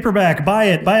trade paperback. Buy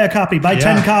it. Buy a copy. Buy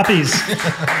 10 copies.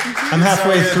 I'm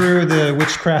halfway through the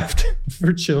Witchcraft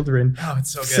for Children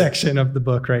it's so good. section of the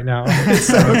book right now. It's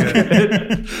so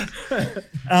good.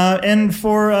 And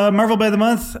for Marvel by the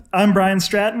Month, I'm Brian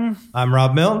Stratton. I'm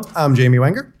Rob Milne. I'm Jamie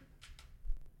Wenger.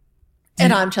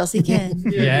 And I'm Chelsea Kidd.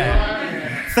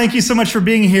 Thank you so much for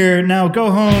being here. Now go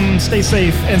home, stay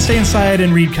safe, and stay inside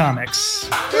and read comics.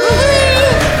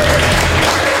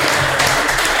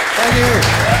 Thank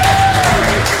you.